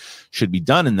that what should be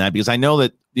done in that, because I know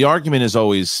that the argument is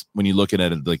always, when you look at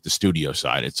it like the studio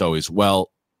side, it's always,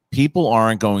 well, people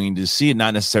aren't going to see it,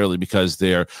 not necessarily because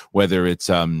whether it's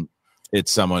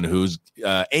someone who's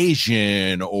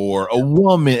Asian or a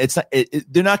woman. It's not.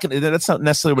 They're not going to. That's not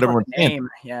necessarily what everyone's saying.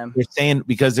 Yeah, they're saying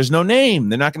because there's no name.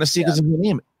 They're not going to see because there's no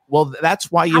name. Well,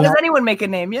 that's why you. How does anyone make a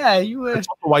name? Yeah, you would. That's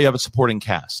why you have a supporting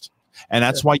cast, and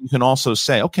that's why you can also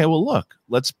say, okay, well, look,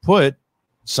 let's put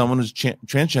someone who's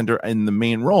transgender in the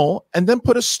main role, and then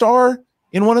put a star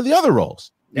in one of the other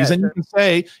roles. Because then you can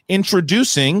say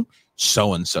introducing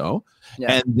so and so,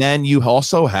 and then you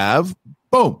also have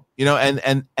boom.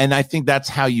 And I think that's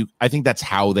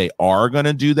how they are going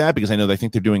to do that, because I know they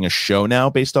think they're doing a show now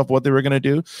based off what they were going to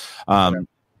do.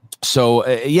 So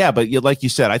but like you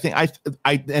said, I think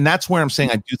and that's where I'm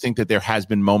saying I do think that there has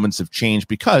been moments of change,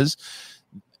 because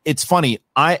it's funny.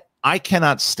 I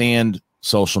cannot stand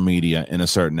social media in a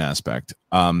certain aspect.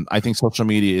 I think social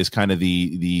media is kind of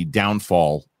the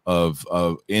downfall of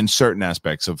in certain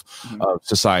aspects of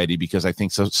society, because I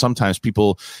think sometimes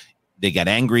people, they get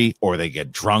angry or they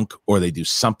get drunk or they do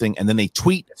something and then they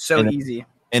tweet. Easy.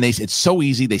 And it's so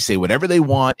easy. They say whatever they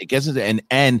want. It gets into,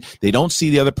 and they don't see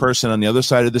the other person on the other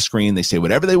side of the screen. They say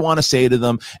whatever they want to say to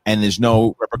them, and there's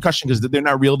no repercussion because they're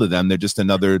not real to them. They're just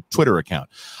another Twitter account.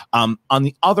 On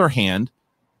the other hand,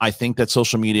 I think that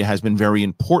social media has been very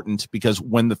important, because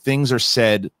when the things are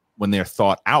said, when they're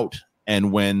thought out,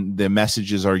 and when the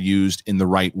messages are used in the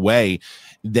right way,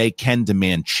 they can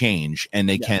demand change, and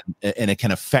it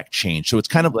can affect change. So it's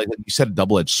kind of like you said, a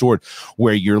double-edged sword,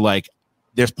 where you're like,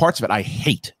 there's parts of it I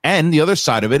hate, and the other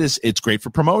side of it is it's great for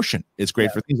promotion. It's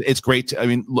great for things. It's great.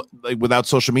 Like without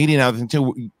social media now,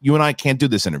 too, you and I can't do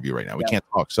this interview right now. We can't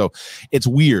talk. So it's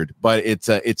weird, but it's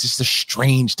just a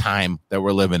strange time that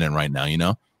we're living in right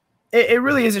now. It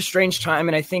really is a strange time,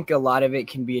 and I think a lot of it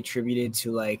can be attributed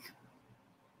to like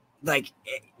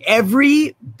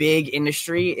every big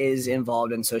industry is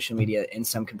involved in social media in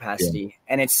some capacity,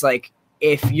 and it's like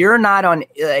if you're not on,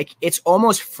 like, it's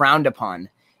almost frowned upon.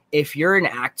 If you're an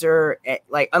actor,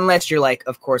 like, unless you're like,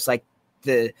 of course, like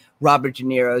the Robert De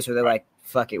Niro's, where they're like,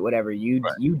 fuck it, whatever, you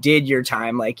did your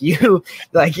time, like you know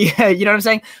what I'm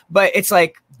saying? But it's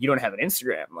like, you don't have an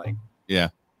Instagram, like,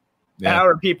 how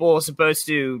are people supposed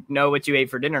to know what you ate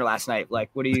for dinner last night? Like,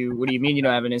 what do you mean you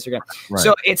don't have an Instagram? Right.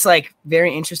 So it's like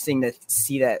very interesting to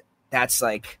see that that's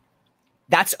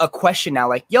a question now.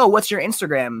 Like, yo, what's your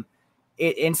Instagram?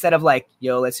 Instead of like,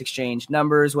 yo, let's exchange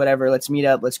numbers, whatever, let's meet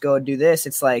up, let's go do this.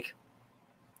 It's like,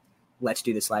 let's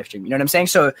do this live stream. You know what I'm saying?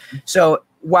 So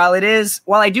while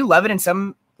I do love it in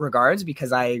some regards,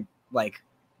 because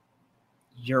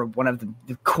you're one of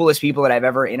the coolest people that I've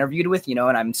ever interviewed with, and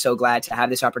I'm so glad to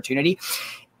have this opportunity.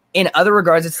 In other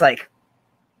regards, it's like,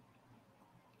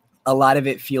 a lot of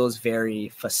it feels very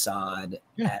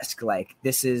facade-esque. Like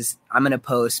I'm going to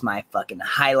post my fucking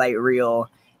highlight reel.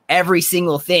 Every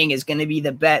single thing is going to be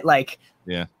the bet. Like,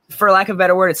 for lack of a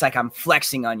better word, it's like I'm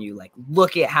flexing on you. Like,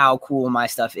 look at how cool my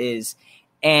stuff is.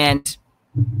 And,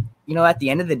 at the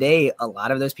end of the day, a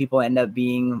lot of those people end up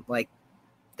being like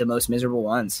the most miserable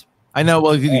ones. I know.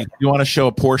 Well, you want to show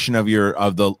a portion of your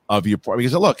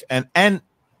because look, and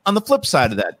on the flip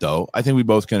side of that, though, I think we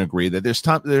both can agree that there's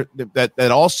time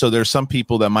that also there's some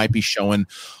people that might be showing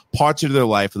parts of their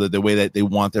life the way that they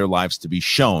want their lives to be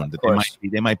shown. That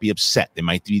they might be upset, they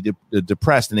might be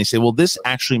depressed, and they say, "Well, this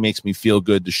actually makes me feel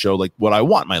good to show like what I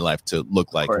want my life to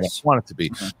look like, what I want it to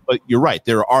be." Mm-hmm. But you're right.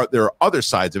 There are other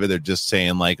sides of it. They're just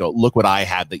saying like, "Oh, look what I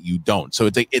have that you don't." So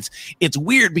it's like it's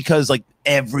weird because like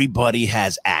everybody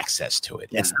has access to it.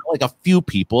 Yeah. It's not like a few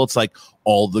people. It's like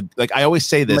I always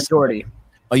say this. Majority.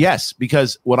 Yes,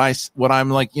 because what I'm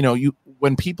like,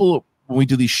 when we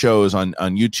do these shows on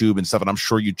YouTube and stuff, and I'm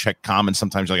sure you check comments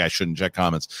sometimes. Like I shouldn't check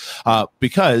comments,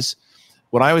 because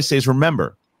what I always say is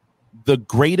remember, the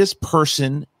greatest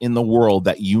person in the world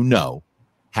that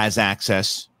has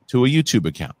access to a YouTube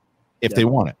account if they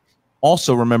want it.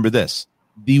 Also, remember this: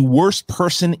 the worst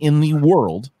person in the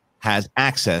world has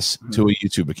access to a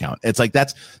YouTube account. It's like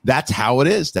that's how it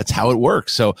is. That's how it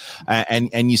works. So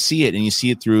and you see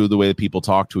it through the way that people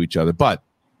talk to each other. But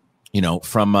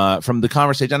from the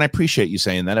conversation, and I appreciate you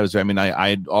saying that. I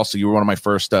also, you were one of my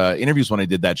first interviews when I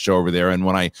did that show over there. And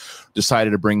when I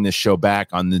decided to bring this show back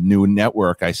on the new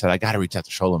network, I said, I got to reach out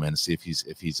to Xolo, man, and see if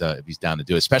he's down to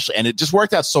do it, especially. And it just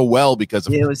worked out so well because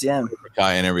of Cobra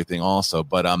Kai and everything also.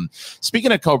 But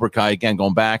speaking of Cobra Kai, again,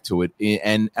 going back to it,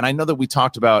 and I know that we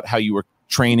talked about how you were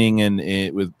training and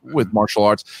with martial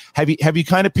arts. Have you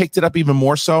kind of picked it up even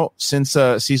more so since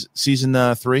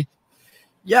season 3?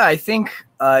 Yeah, I think,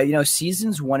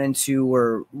 seasons 1 and 2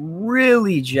 were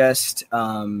really just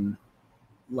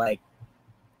like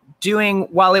doing,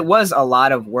 while it was a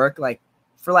lot of work, like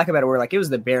for lack of a better word, like it was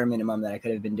the bare minimum that I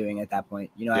could have been doing at that point.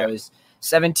 I was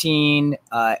 17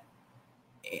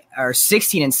 or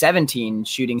 16 and 17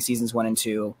 shooting seasons 1 and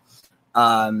 2.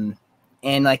 And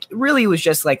like really it was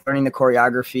just like learning the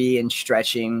choreography and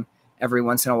stretching every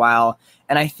once in a while.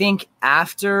 And I think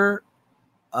after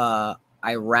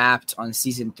I wrapped on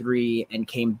season 3 and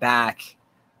came back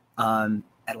at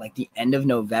like the end of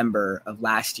November of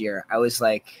last year, I was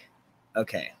like,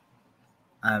 okay,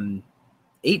 I'm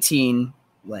 18,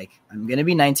 like I'm going to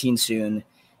be 19 soon.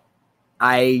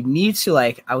 I need to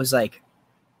I was like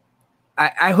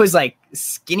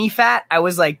skinny fat. I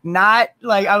was like, not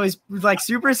like, I was like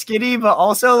super skinny, but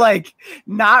also like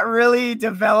not really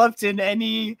developed in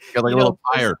any, got like a little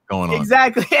tired going on.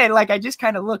 Exactly. And like, I just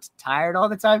kind of looked tired all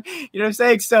the time. You know what I'm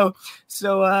saying? So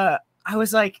I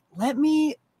was like, let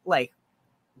me like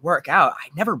work out.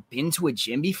 I'd never been to a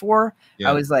gym before. Yeah.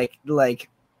 I was like,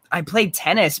 I played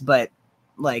tennis, but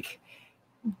like,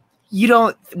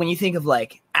 when you think of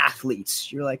like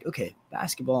athletes, you're like, okay,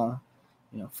 basketball,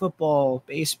 football,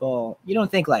 baseball, you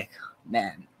don't think like,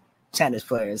 man, tennis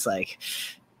players, like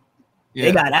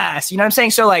they got ass, you know what I'm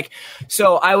saying?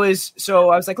 So I was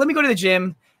like, let me go to the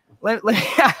gym. Let me,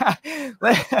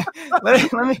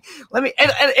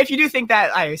 and if you do think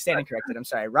that, I stand corrected. I'm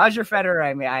sorry. Roger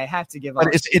Federer, I have to give up.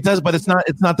 But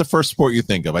it's not the first sport you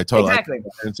think of. I totally exactly.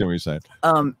 I understand what you're saying.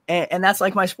 And that's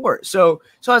like my sport. So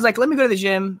I was like, let me go to the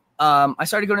gym. I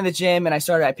started going to the gym and I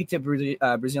picked up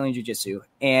Brazilian Jiu-Jitsu,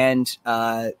 and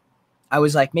I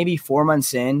was like maybe 4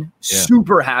 months in,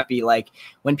 super happy. Like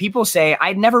when people say,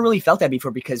 I'd never really felt that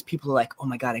before, because people are like, oh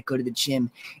my God, I go to the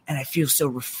gym and I feel so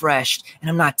refreshed and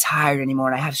I'm not tired anymore.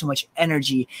 And I have so much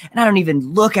energy and I don't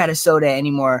even look at a soda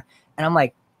anymore. And I'm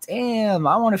like, damn,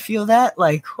 I want to feel that.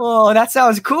 Like, oh, that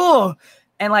sounds cool.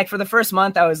 And like for the first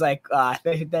month, I was like,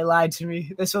 they lied to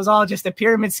me. This was all just a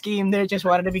pyramid scheme. They just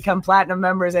wanted to become platinum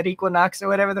members at Equinox or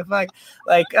whatever the fuck.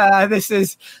 Like, this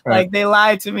is like, they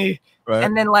lied to me. Right.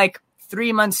 And then like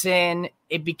 3 months in,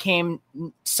 it became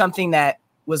something that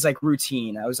was like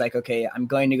routine. I was like, okay, I'm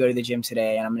going to go to the gym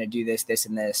today and I'm going to do this, this,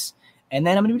 and this. And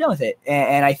then I'm going to be done with it.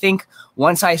 And I think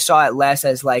once I saw it less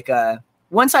as like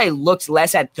once I looked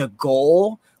less at the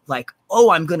goal, like,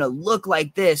 oh, I'm going to look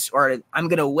like this, or I'm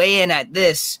going to weigh in at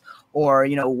this, or,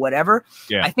 whatever.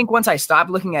 Yeah. I think once I stopped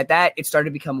looking at that, it started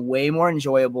to become way more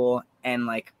enjoyable and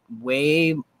like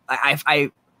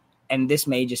and this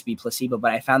may just be placebo,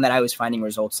 but I found that I was finding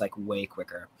results like way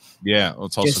quicker. Yeah. Well,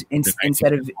 it's also just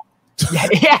instead of,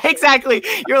 yeah, exactly.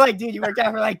 You're like, dude, you worked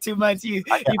out for like 2 months. You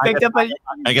picked up I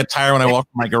get tired when I walk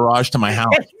from my garage to my house.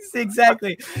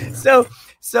 Exactly. So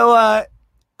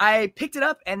I picked it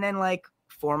up, and then like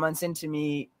 4 months into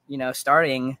me,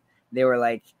 starting, they were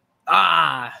like,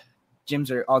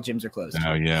 gyms are closed.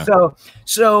 Oh yeah.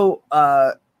 So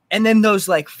and then those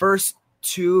like first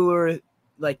 2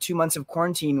 months of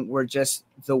quarantine were just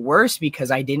the worst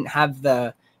because I didn't have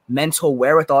the mental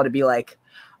wherewithal to be like,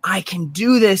 I can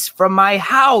do this from my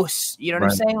house. You know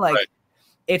what I'm saying? Like,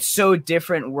 it's so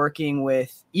different working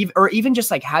with even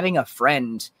just like having a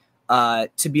friend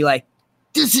to be like,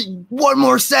 this is one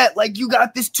more set. Like, you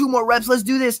got this, 2 more reps. Let's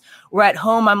do this. We're at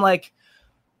home. I'm like,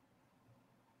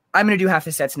 I'm going to do half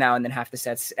the sets now and then half the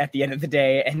sets at the end of the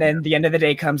day. And then the end of the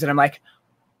day comes and I'm like,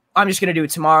 I'm just going to do it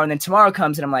tomorrow. And then tomorrow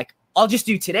comes and I'm like, I'll just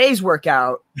do today's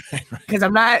workout because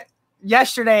I'm not,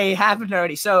 yesterday happened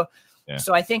already. So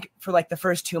I think for like the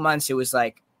first 2 months, it was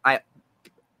like, I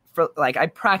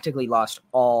practically lost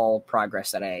all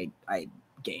progress that I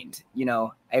gained. You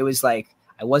know, it was like,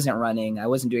 I wasn't running, I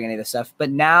wasn't doing any of this stuff,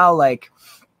 but now like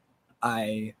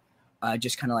I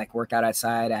just kind of like work out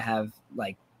outside. I have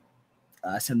like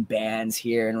some bands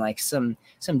here and like some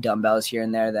dumbbells here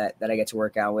and there that I get to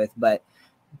work out with, but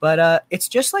it's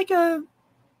just like a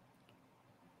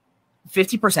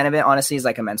 50% of it honestly is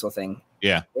like a mental thing.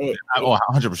 Yeah.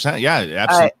 100%. Yeah,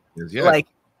 absolutely. Yeah. Like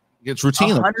it's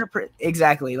routine. 100%,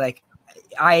 exactly. Like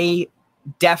I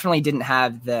definitely didn't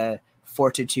have the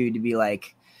fortitude to be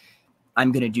like,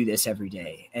 I'm going to do this every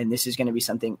day. And this is going to be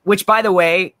something, which by the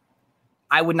way,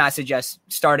 I would not suggest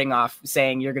starting off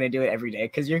saying you're going to do it every day,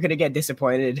 because you're going to get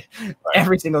disappointed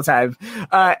every single time.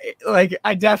 Like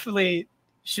I definitely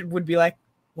would be like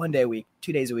 1 day a week,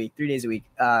 2 days a week, 3 days a week,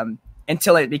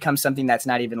 until it becomes something that's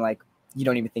not even like, you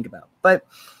don't even think about.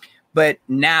 But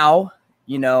now,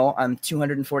 you know, I'm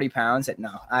 240 pounds.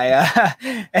 Wow,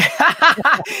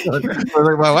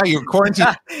 you're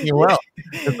quarantined well.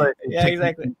 Like, yeah,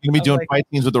 exactly. You're gonna be doing fight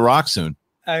scenes with The Rock soon.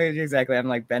 Exactly. I'm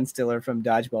like Ben Stiller from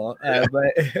Dodgeball.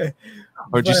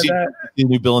 Or did you see the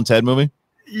new Bill and Ted movie?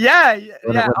 Yeah.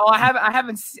 Oh, I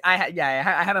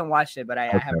haven't watched it, but I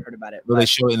haven't heard about it. Well, they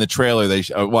show it in the trailer.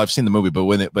 I've seen the movie,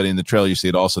 but in the trailer you see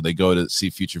it also. They go to see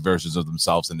future versions of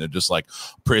themselves, and they're just like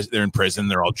they're in prison.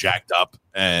 They're all jacked up,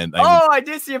 and I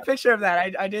did see a picture of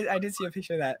that. I did see a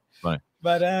picture of that. Right.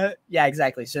 But yeah,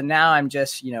 exactly. So now I'm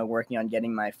just working on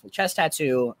getting my full chest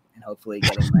tattoo and hopefully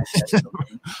getting my chest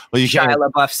well, you Shia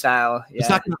LaBeouf style.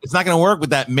 Yeah. It's not gonna work with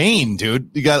that mane,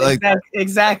 dude. You got like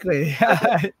exactly.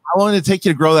 How long did it take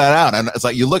you to grow that out? And it's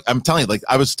like I'm telling you, like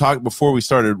I was talking before we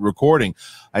started recording.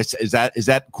 I said, is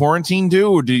that quarantine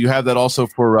due, or do you have that also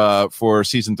for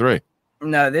season 3?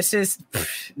 No, this is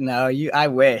I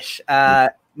wish.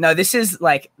 No, this is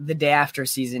like the day after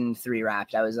season 3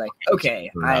 wrapped. I was like, okay,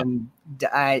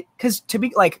 because to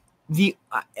be like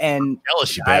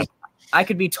jealous, you bastard. I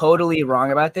could be totally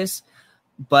wrong about this,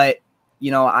 but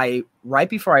I right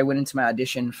before I went into my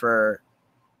audition for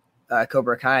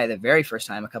Cobra Kai the very first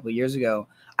time a couple of years ago,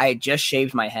 I had just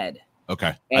shaved my head.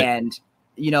 Okay, and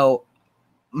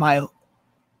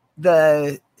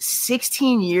the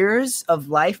 16 years of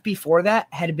life before that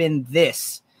had been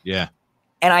this. Yeah.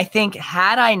 And I think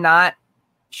had I not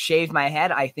shaved my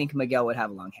head, I think Miguel would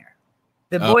have long hair.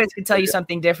 The boys could tell you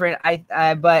something different.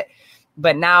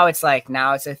 But now it's like,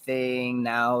 now it's a thing.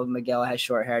 Now Miguel has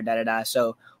short hair,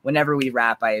 So whenever we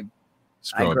wrap, I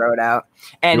grow it out.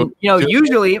 And,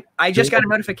 usually I just got a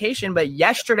notification, but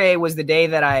yesterday was the day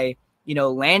that I,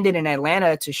 landed in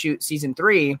Atlanta to shoot season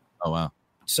 3. Oh, wow.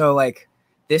 So like,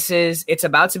 it's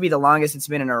about to be the longest it's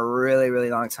been in a really, really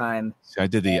long time. See, I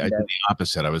did the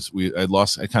opposite. I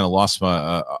kind of lost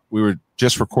my, we were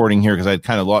just recording here because I'd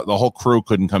kind of lost, the whole crew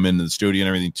couldn't come into the studio and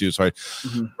everything too. So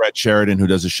Brett Sheridan, who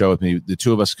does the show with me, the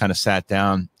two of us kind of sat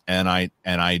down and I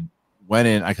went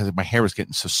in because my hair was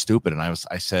getting so stupid. And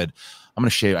I said, I'm going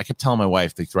to shave. I kept telling my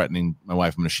wife, threatening my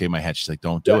wife, I'm going to shave my head. She's like,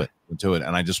 don't do it. Don't do it.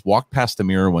 And I just walked past the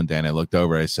mirror one day and I looked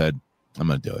over. I said, I'm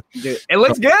gonna do it. Dude, it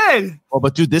looks good. Well,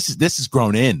 but dude, this is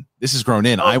grown in. This is grown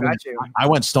in. Oh, I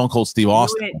went Stone Cold Steve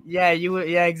Austin. You went.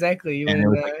 Yeah, exactly. You went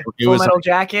Full Metal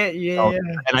Jacket. Yeah.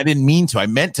 And I didn't mean to. I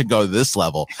meant to go to this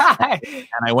level. And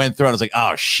I went through. And I was like,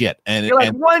 oh shit. And you're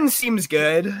like, one seems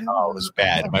good. Oh, it was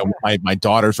bad. My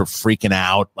daughters were freaking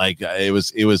out. Like it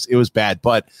was bad.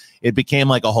 But it became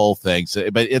like a whole thing.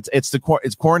 So, but it's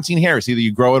quarantine hair. It's either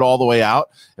you grow it all the way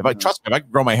out. If I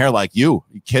could grow my hair like you.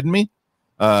 Are you kidding me?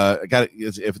 I got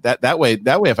if that way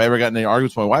if I ever got in any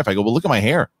arguments with my wife, I go, well, look at my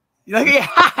hair. Yeah,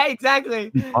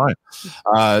 exactly. Fine.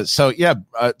 So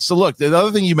look, the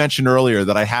other thing you mentioned earlier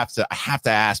that I have to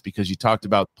ask, because you talked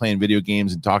about playing video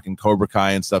games and talking Cobra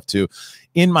Kai and stuff too.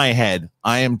 In my head,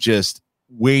 I am just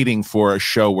waiting for a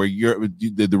show where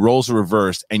the roles are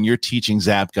reversed and you're teaching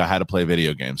Zabka how to play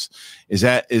video games. Is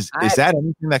that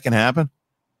anything that can happen?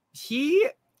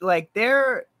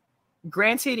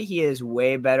 granted, he is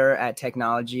way better at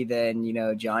technology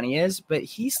than, Johnny is, but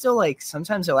he still, like,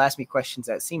 sometimes he'll ask me questions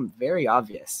that seem very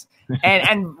obvious.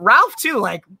 And Ralph too,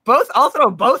 like, I'll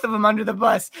throw both of them under the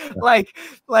bus. Like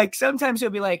sometimes he'll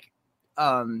be like,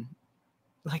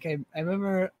 like I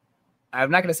remember,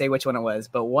 I'm not going to say which one it was,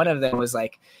 but one of them was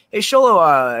like, "Hey,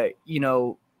 Xolo,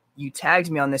 you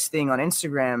tagged me on this thing on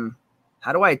Instagram.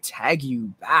 How do I tag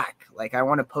you back? Like, I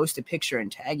want to post a picture and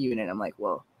tag you in it." I'm like,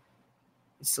 well,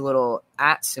 it's a little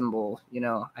 @ symbol.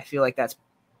 I feel like that's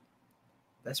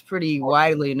pretty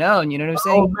widely known. You know what I'm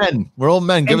saying? We're old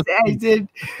men. I did.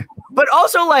 But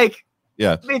also, like,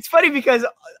 yeah, it's funny because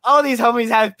all these homies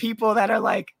have people that are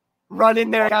like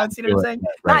running their accounts. You know what I'm saying?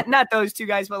 Right. Not those two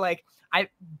guys, but like, I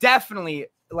definitely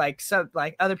like some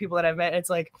like other people that I've met. It's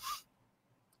like,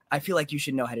 I feel like you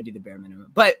should know how to do the bare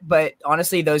minimum. But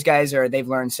honestly, those guys they've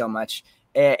learned so much.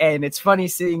 And it's funny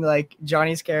seeing like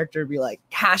Johnny's character be like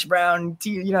Hash Brown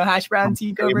T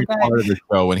Cobra Kai. Part of the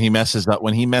show when he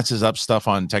messes up stuff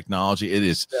on technology, it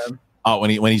is when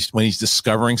he's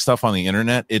discovering stuff on the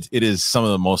internet, it is some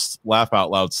of the most laugh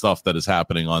out loud stuff that is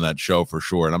happening on that show for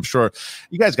sure. And I'm sure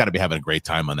you guys got to be having a great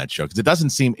time on that show because it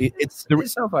doesn't seem it's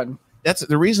so fun. That's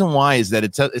the reason why is that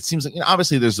it seems like,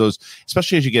 obviously there's those,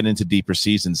 especially as you get into deeper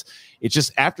seasons, it's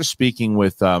just after speaking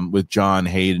with John,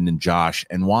 Hayden, and Josh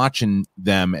and watching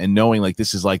them and knowing like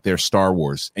this is like their Star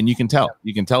Wars, and you can tell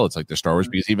it's like their Star Wars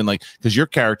because your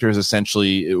character is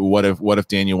essentially what if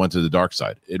Daniel went to the dark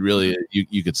side. It really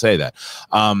you could say that,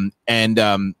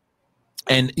 and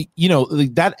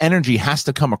that energy has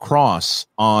to come across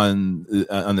on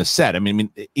the set. I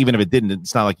mean, even if it didn't,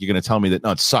 it's not like you're going to tell me that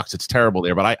no, it sucks, it's terrible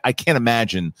there. But I can't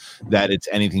imagine that it's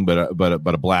anything but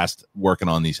a blast working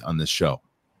on this show.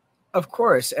 Of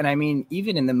course, and I mean,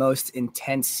 even in the most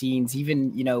intense scenes,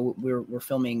 even we're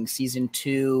filming season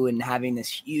 2 and having this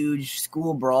huge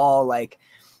school brawl. Like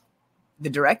the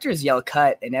directors yell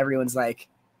cut, and everyone's like,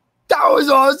 "That was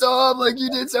awesome! Like you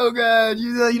did so good!"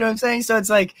 You know what I'm saying? So it's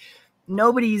like,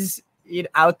 nobody's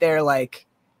out there like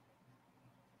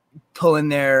pulling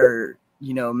their,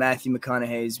 Matthew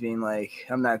McConaughey's being like,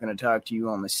 "I'm not going to talk to you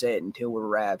on the set until we're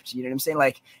wrapped." You know what I'm saying?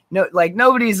 Like, no, like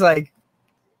nobody's like,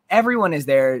 everyone is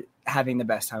there having the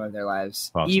best time of their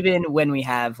lives. Awesome. Even when we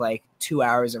have like 2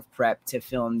 hours of prep to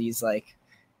film these like,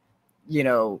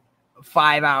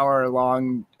 5-hour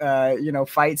long,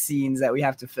 fight scenes that we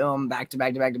have to film back to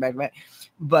back to back to back to back.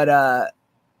 But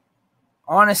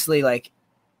honestly, like,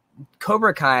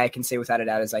 Cobra Kai, I can say without a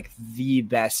doubt, is like the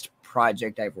best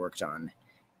project I've worked on.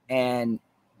 And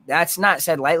that's not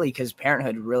said lightly because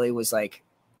Parenthood really was like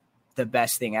the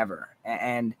best thing ever.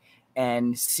 And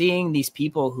seeing these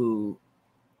people who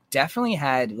definitely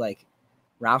had like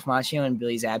Ralph Macchio and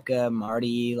Billy Zabka,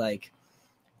 Marty, like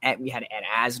we had Ed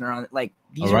Asner on, like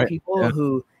these are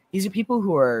people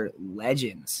who are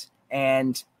legends,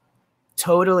 and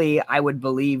totally I would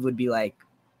believe would be like,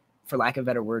 for lack of a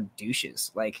better word,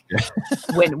 douches. Like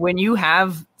when you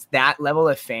have that level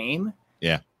of fame,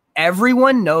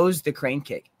 everyone knows the crane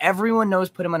kick. Everyone knows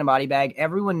put him on a body bag.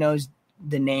 Everyone knows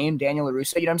the name Daniel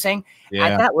LaRusso. You know what I'm saying? Yeah.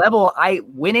 At that level, I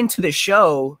went into the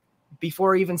show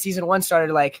before even season 1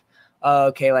 started. Like,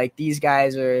 okay, like these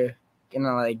guys are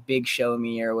gonna like big show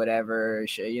me or whatever,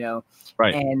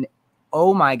 Right. And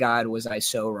oh my God, was I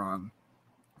so wrong.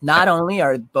 Not only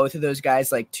are both of those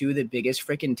guys like 2 of the biggest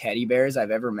freaking teddy bears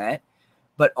I've ever met,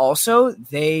 but also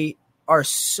they are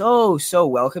so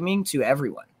welcoming to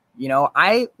everyone.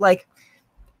 I was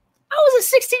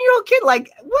a 16-year-old kid.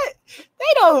 Like, what?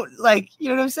 They don't like, you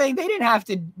know what I'm saying? They didn't have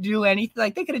to do anything.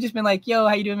 Like, they could have just been like, "Yo,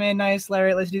 how you doing, man? Nice,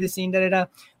 Larry. Let's do the scene." Da da da.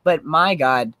 But my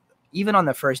God, even on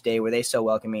the first day, were they so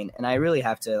welcoming? And I really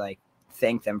have to like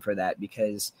thank them for that,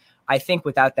 because I think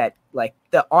without that, like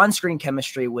the on-screen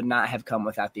chemistry would not have come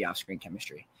without the off-screen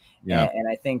chemistry. Yeah. And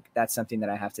I think that's something that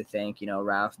I have to thank,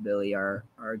 Ralph, Billy, our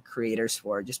creators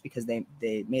for, just because they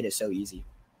made it so easy.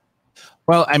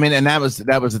 Well, I mean, and that was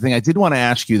the thing I did want to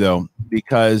ask you though,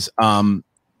 because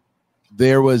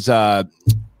there was that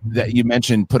you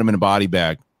mentioned put him in a body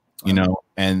bag,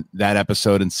 and that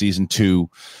episode in season 2,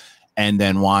 and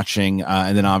then watching,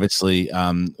 and then obviously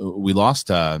we lost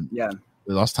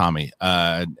Tommy,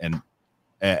 and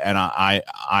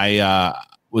I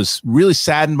was really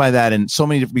saddened by that, and so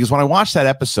many, because when I watched that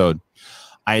episode,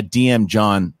 I had DM'd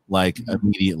John like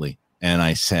immediately, and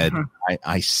I said,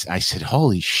 I said,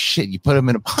 "Holy shit, you put him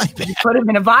in a body bag!" You put him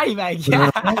in a body bag, yeah.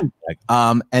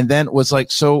 And then was like,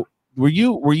 so were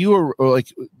you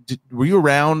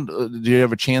around? Did you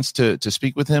have a chance to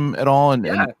speak with him at all?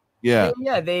 And yeah.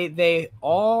 They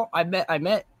all I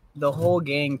met the whole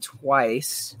gang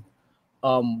twice.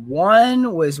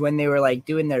 One was when they were like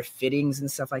doing their fittings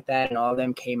and stuff like that, and all of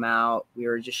them came out. We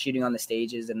were just shooting on the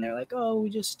stages, and they're like, "Oh, we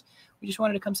just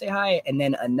wanted to come say hi." And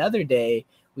then another day,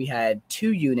 we had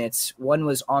 2 units. One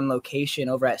was on location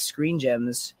over at Screen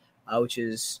Gems, which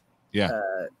is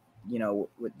the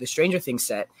Stranger Things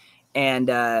set, and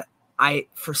I,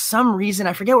 for some reason,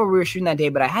 I forget what we were shooting that day,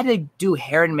 but I had to do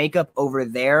hair and makeup over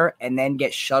there and then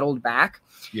get shuttled back.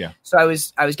 Yeah. So I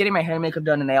was getting my hair and makeup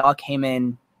done, and they all came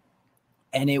in,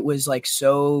 and it was like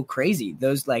so crazy.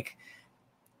 Those, like,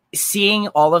 seeing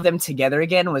all of them together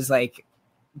again was like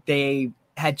they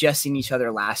had just seen each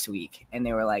other last week, and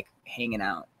they were like hanging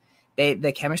out.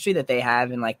 The chemistry that they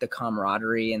have, and like the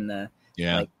camaraderie and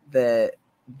the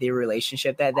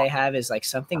relationship that they have is like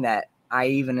something that I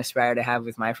even aspire to have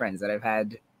with my friends that I've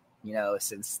had,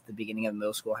 since the beginning of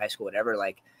middle school, high school, whatever.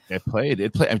 Like it played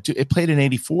in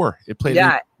 '84. It played.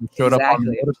 Yeah, it showed up on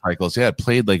motorcycles. Yeah, it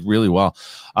played like really well.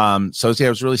 So yeah, it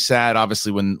was really sad.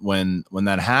 Obviously, when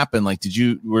that happened, like,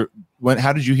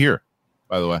 how did you hear?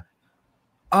 By the way,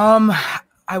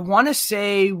 I want to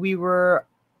say we were.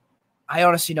 I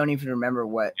honestly don't even remember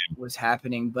what was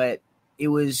happening, but it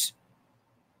was.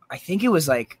 I think it was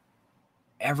like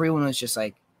everyone was just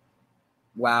like,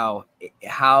 wow,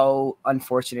 how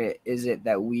unfortunate is it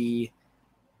that we,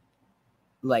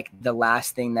 like, the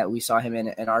last thing that we saw him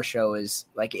in our show is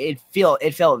like, it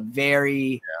felt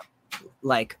very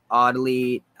like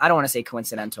oddly, I don't want to say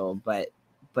coincidental, but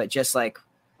just like,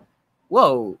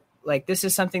 whoa, like this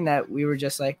is something that we were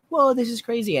just like, whoa, this is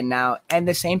crazy. And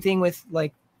the same thing with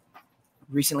like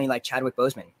recently, like Chadwick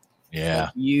Boseman. Yeah.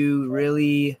 Like, you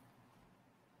really,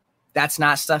 that's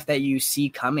not stuff that you see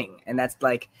coming. And that's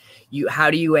like, how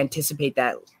do you anticipate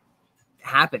that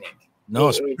happening? No,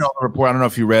 it's the report. I don't know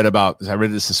if you read about, I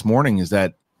read this morning, is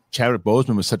that Chadwick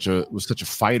Boseman was such a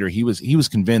fighter. He was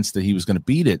convinced that he was going to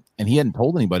beat it, and he hadn't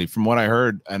told anybody. From what I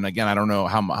heard, and again, I don't know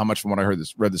how much from what I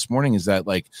read this morning, is that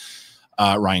like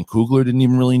Ryan Coogler didn't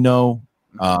even really know.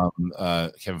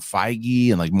 Kevin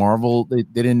Feige and like Marvel, they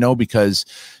didn't know because.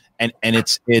 And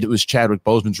it was Chadwick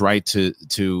Boseman's right to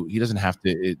he doesn't have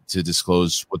to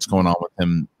disclose what's going on with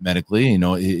him medically. He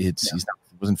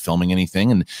wasn't filming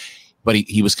anything, but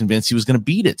he was convinced he was going to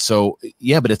beat it. So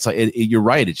yeah, but it's like you're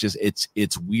right.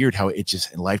 It's weird how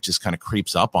life just kind of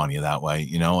creeps up on you that way,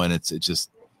 and it's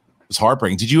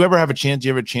heartbreaking. Did you ever have a chance? Did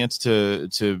you have a chance to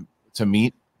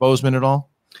meet Boseman at all?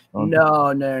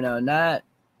 No,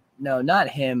 not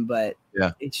him. But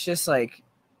yeah, it's just like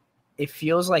it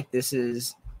feels like this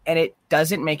is. And it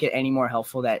doesn't make it any more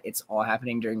helpful that it's all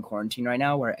happening during quarantine right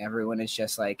now, where everyone is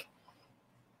just like,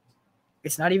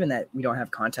 it's not even that we don't have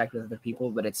contact with other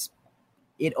people, but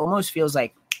it almost feels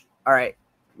like, all right,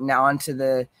 now onto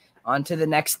the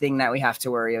next thing that we have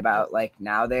to worry about. Like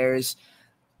now there's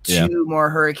 2 more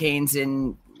hurricanes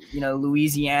in,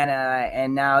 Louisiana,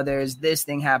 and now there's this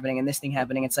thing happening and this thing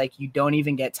happening. It's like, you don't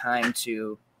even get time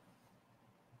to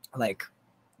like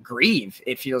grieve.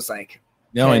 It feels like.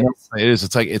 No, I know it is.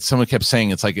 It's like someone kept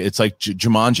saying it's like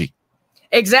Jumanji.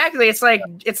 Exactly. It's like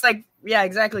yeah,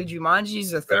 exactly.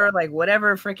 Jumanji's the third, like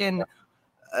whatever freaking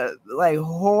like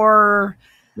horror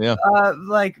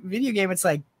like video game. It's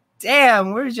like,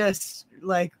 damn, we're just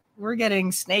like we're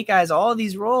getting Snake Eyes, all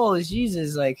these roles.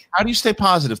 Jesus, like how do you stay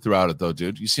positive throughout it though,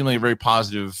 dude? You seem like a very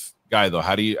positive guy though.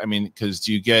 How do you? I mean, because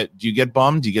do you get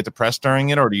bummed? Do you get depressed during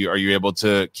it, or are you able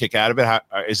to kick out of it? How,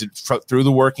 is it through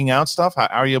the working out stuff? How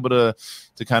are you able to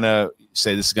kind of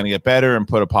say this is going to get better and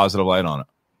put a positive light on it?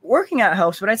 Working out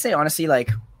helps, but I'd say honestly, like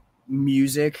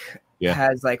music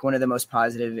has like one of the most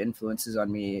positive influences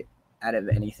on me out of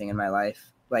anything in my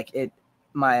life. Like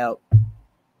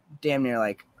damn near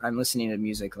like I'm listening to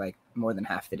music like more than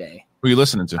half the day. Who are you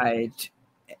listening to?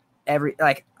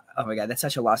 Oh my God, that's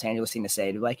such a Los Angeles thing to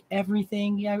say. Like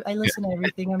everything, yeah, I listen to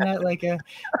everything. I'm not like a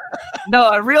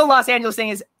real Los Angeles thing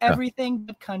is everything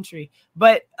but country.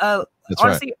 But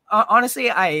honestly,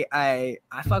 I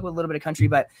fuck with a little bit of country,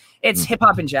 but it's hip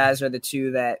hop and jazz are the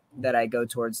 2 that I go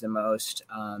towards the most.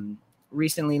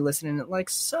 Recently listening to like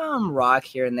some rock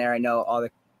here and there. I know all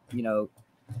the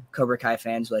Cobra Kai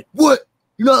fans are like, what?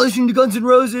 You're not listening to Guns N'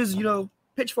 Roses,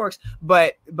 Pitchforks,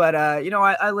 but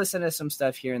I listen to some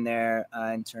stuff here and there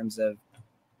in terms of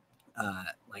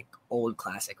like old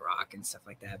classic rock and stuff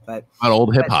like that. But not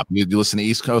old hip hop. You listen to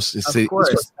East Coast. Of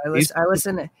course, I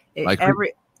listen to like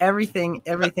everything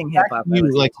hip hop.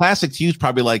 Like classic to you is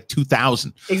probably like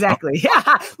 2000. Exactly. Yeah,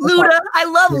 Luda. I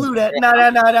love Luda.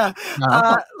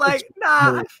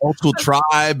 No. Old school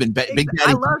Tribe and Big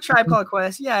Daddy. I love Tribe Called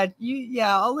Quest. Yeah,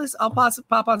 I'll listen. I'll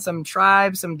pop on some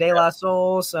Tribe, some De La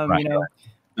Soul, some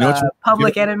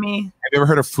Public Enemy. Have you ever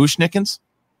heard of Fushnikins?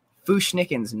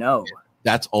 Fushnikins, no.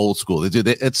 That's old school.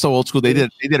 It's so old school. They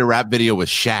did a rap video with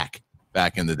Shaq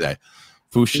back in the day.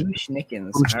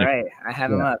 Fushnikins. All right, I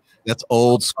have him up. That's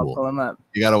old school. I'll pull him up.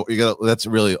 You gotta. That's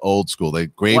really old school.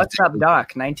 What's Up,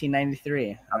 Doc?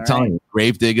 1993. I'm telling you,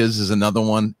 Gravediggers is another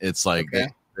one. It's like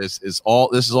this is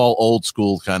all old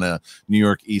school kind of New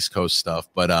York East Coast stuff.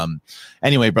 But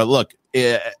anyway, but look,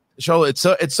 Xolo,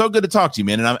 it's so good to talk to you,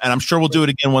 man. And I'm sure we'll do it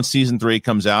again once season 3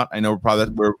 comes out. I know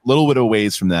we're a little bit of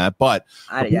ways from that, but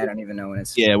I don't even know when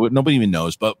it's. Yeah, nobody even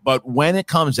knows. But when it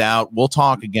comes out, we'll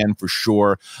talk again for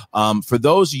sure. For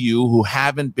those of you who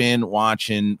haven't been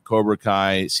watching Cobra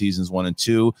Kai seasons 1 and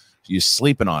 2, you're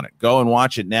sleeping on it. Go and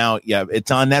watch it now. Yeah,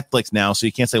 it's on Netflix now, so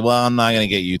you can't say, "Well, I'm not going to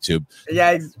get YouTube."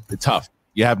 Yeah, it's tough.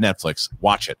 You have Netflix.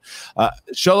 Watch it.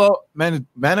 Xolo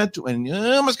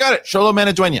Mariduena. Almost got it. Xolo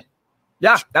Mariduena.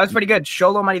 Yeah, that was pretty good.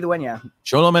 Xolo Mariduena.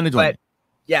 Xolo Mariduena.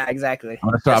 Yeah, exactly.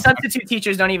 The substitute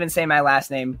teachers don't even say my last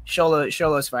name.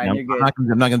 Xolo's fine. No, you're good. I'm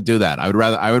not going to do that. I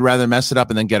would rather mess it up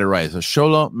and then get it right. So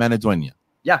Xolo Mariduena.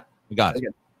 Yeah, we got it.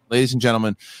 Ladies and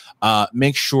gentlemen,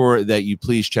 make sure that you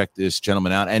please check this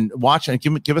gentleman out and watch and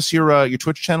give us your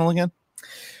Twitch channel again.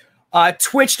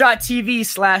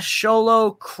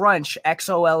 Twitch.tv/Xolo Crunch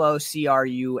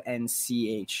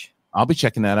XOLOCRUNCH. I'll be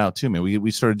checking that out too, man.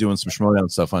 We started doing some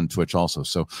Schmodown stuff on Twitch also.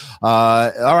 So,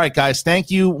 all right, guys, thank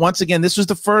you once again. This was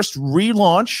the first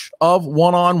relaunch of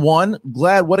One-on-One.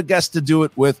 Glad what a guest to do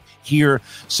it with here.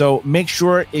 So make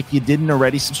sure if you didn't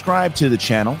already subscribe to the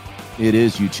channel. It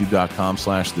is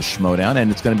youtube.com/The Schmodown, and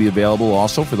it's going to be available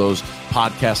also for those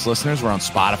podcast listeners. We're on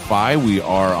Spotify. We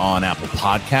are on Apple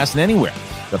Podcasts and anywhere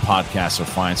the podcasts are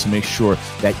fine. So make sure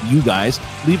that you guys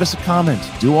leave us a comment.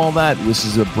 Do all that. This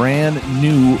is a brand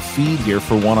new feed here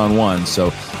for One-on-One.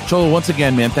 So, Xolo, once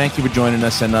again, man, thank you for joining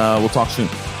us, and we'll talk soon.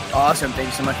 Awesome. Thank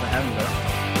you so much for having me,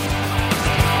 bro.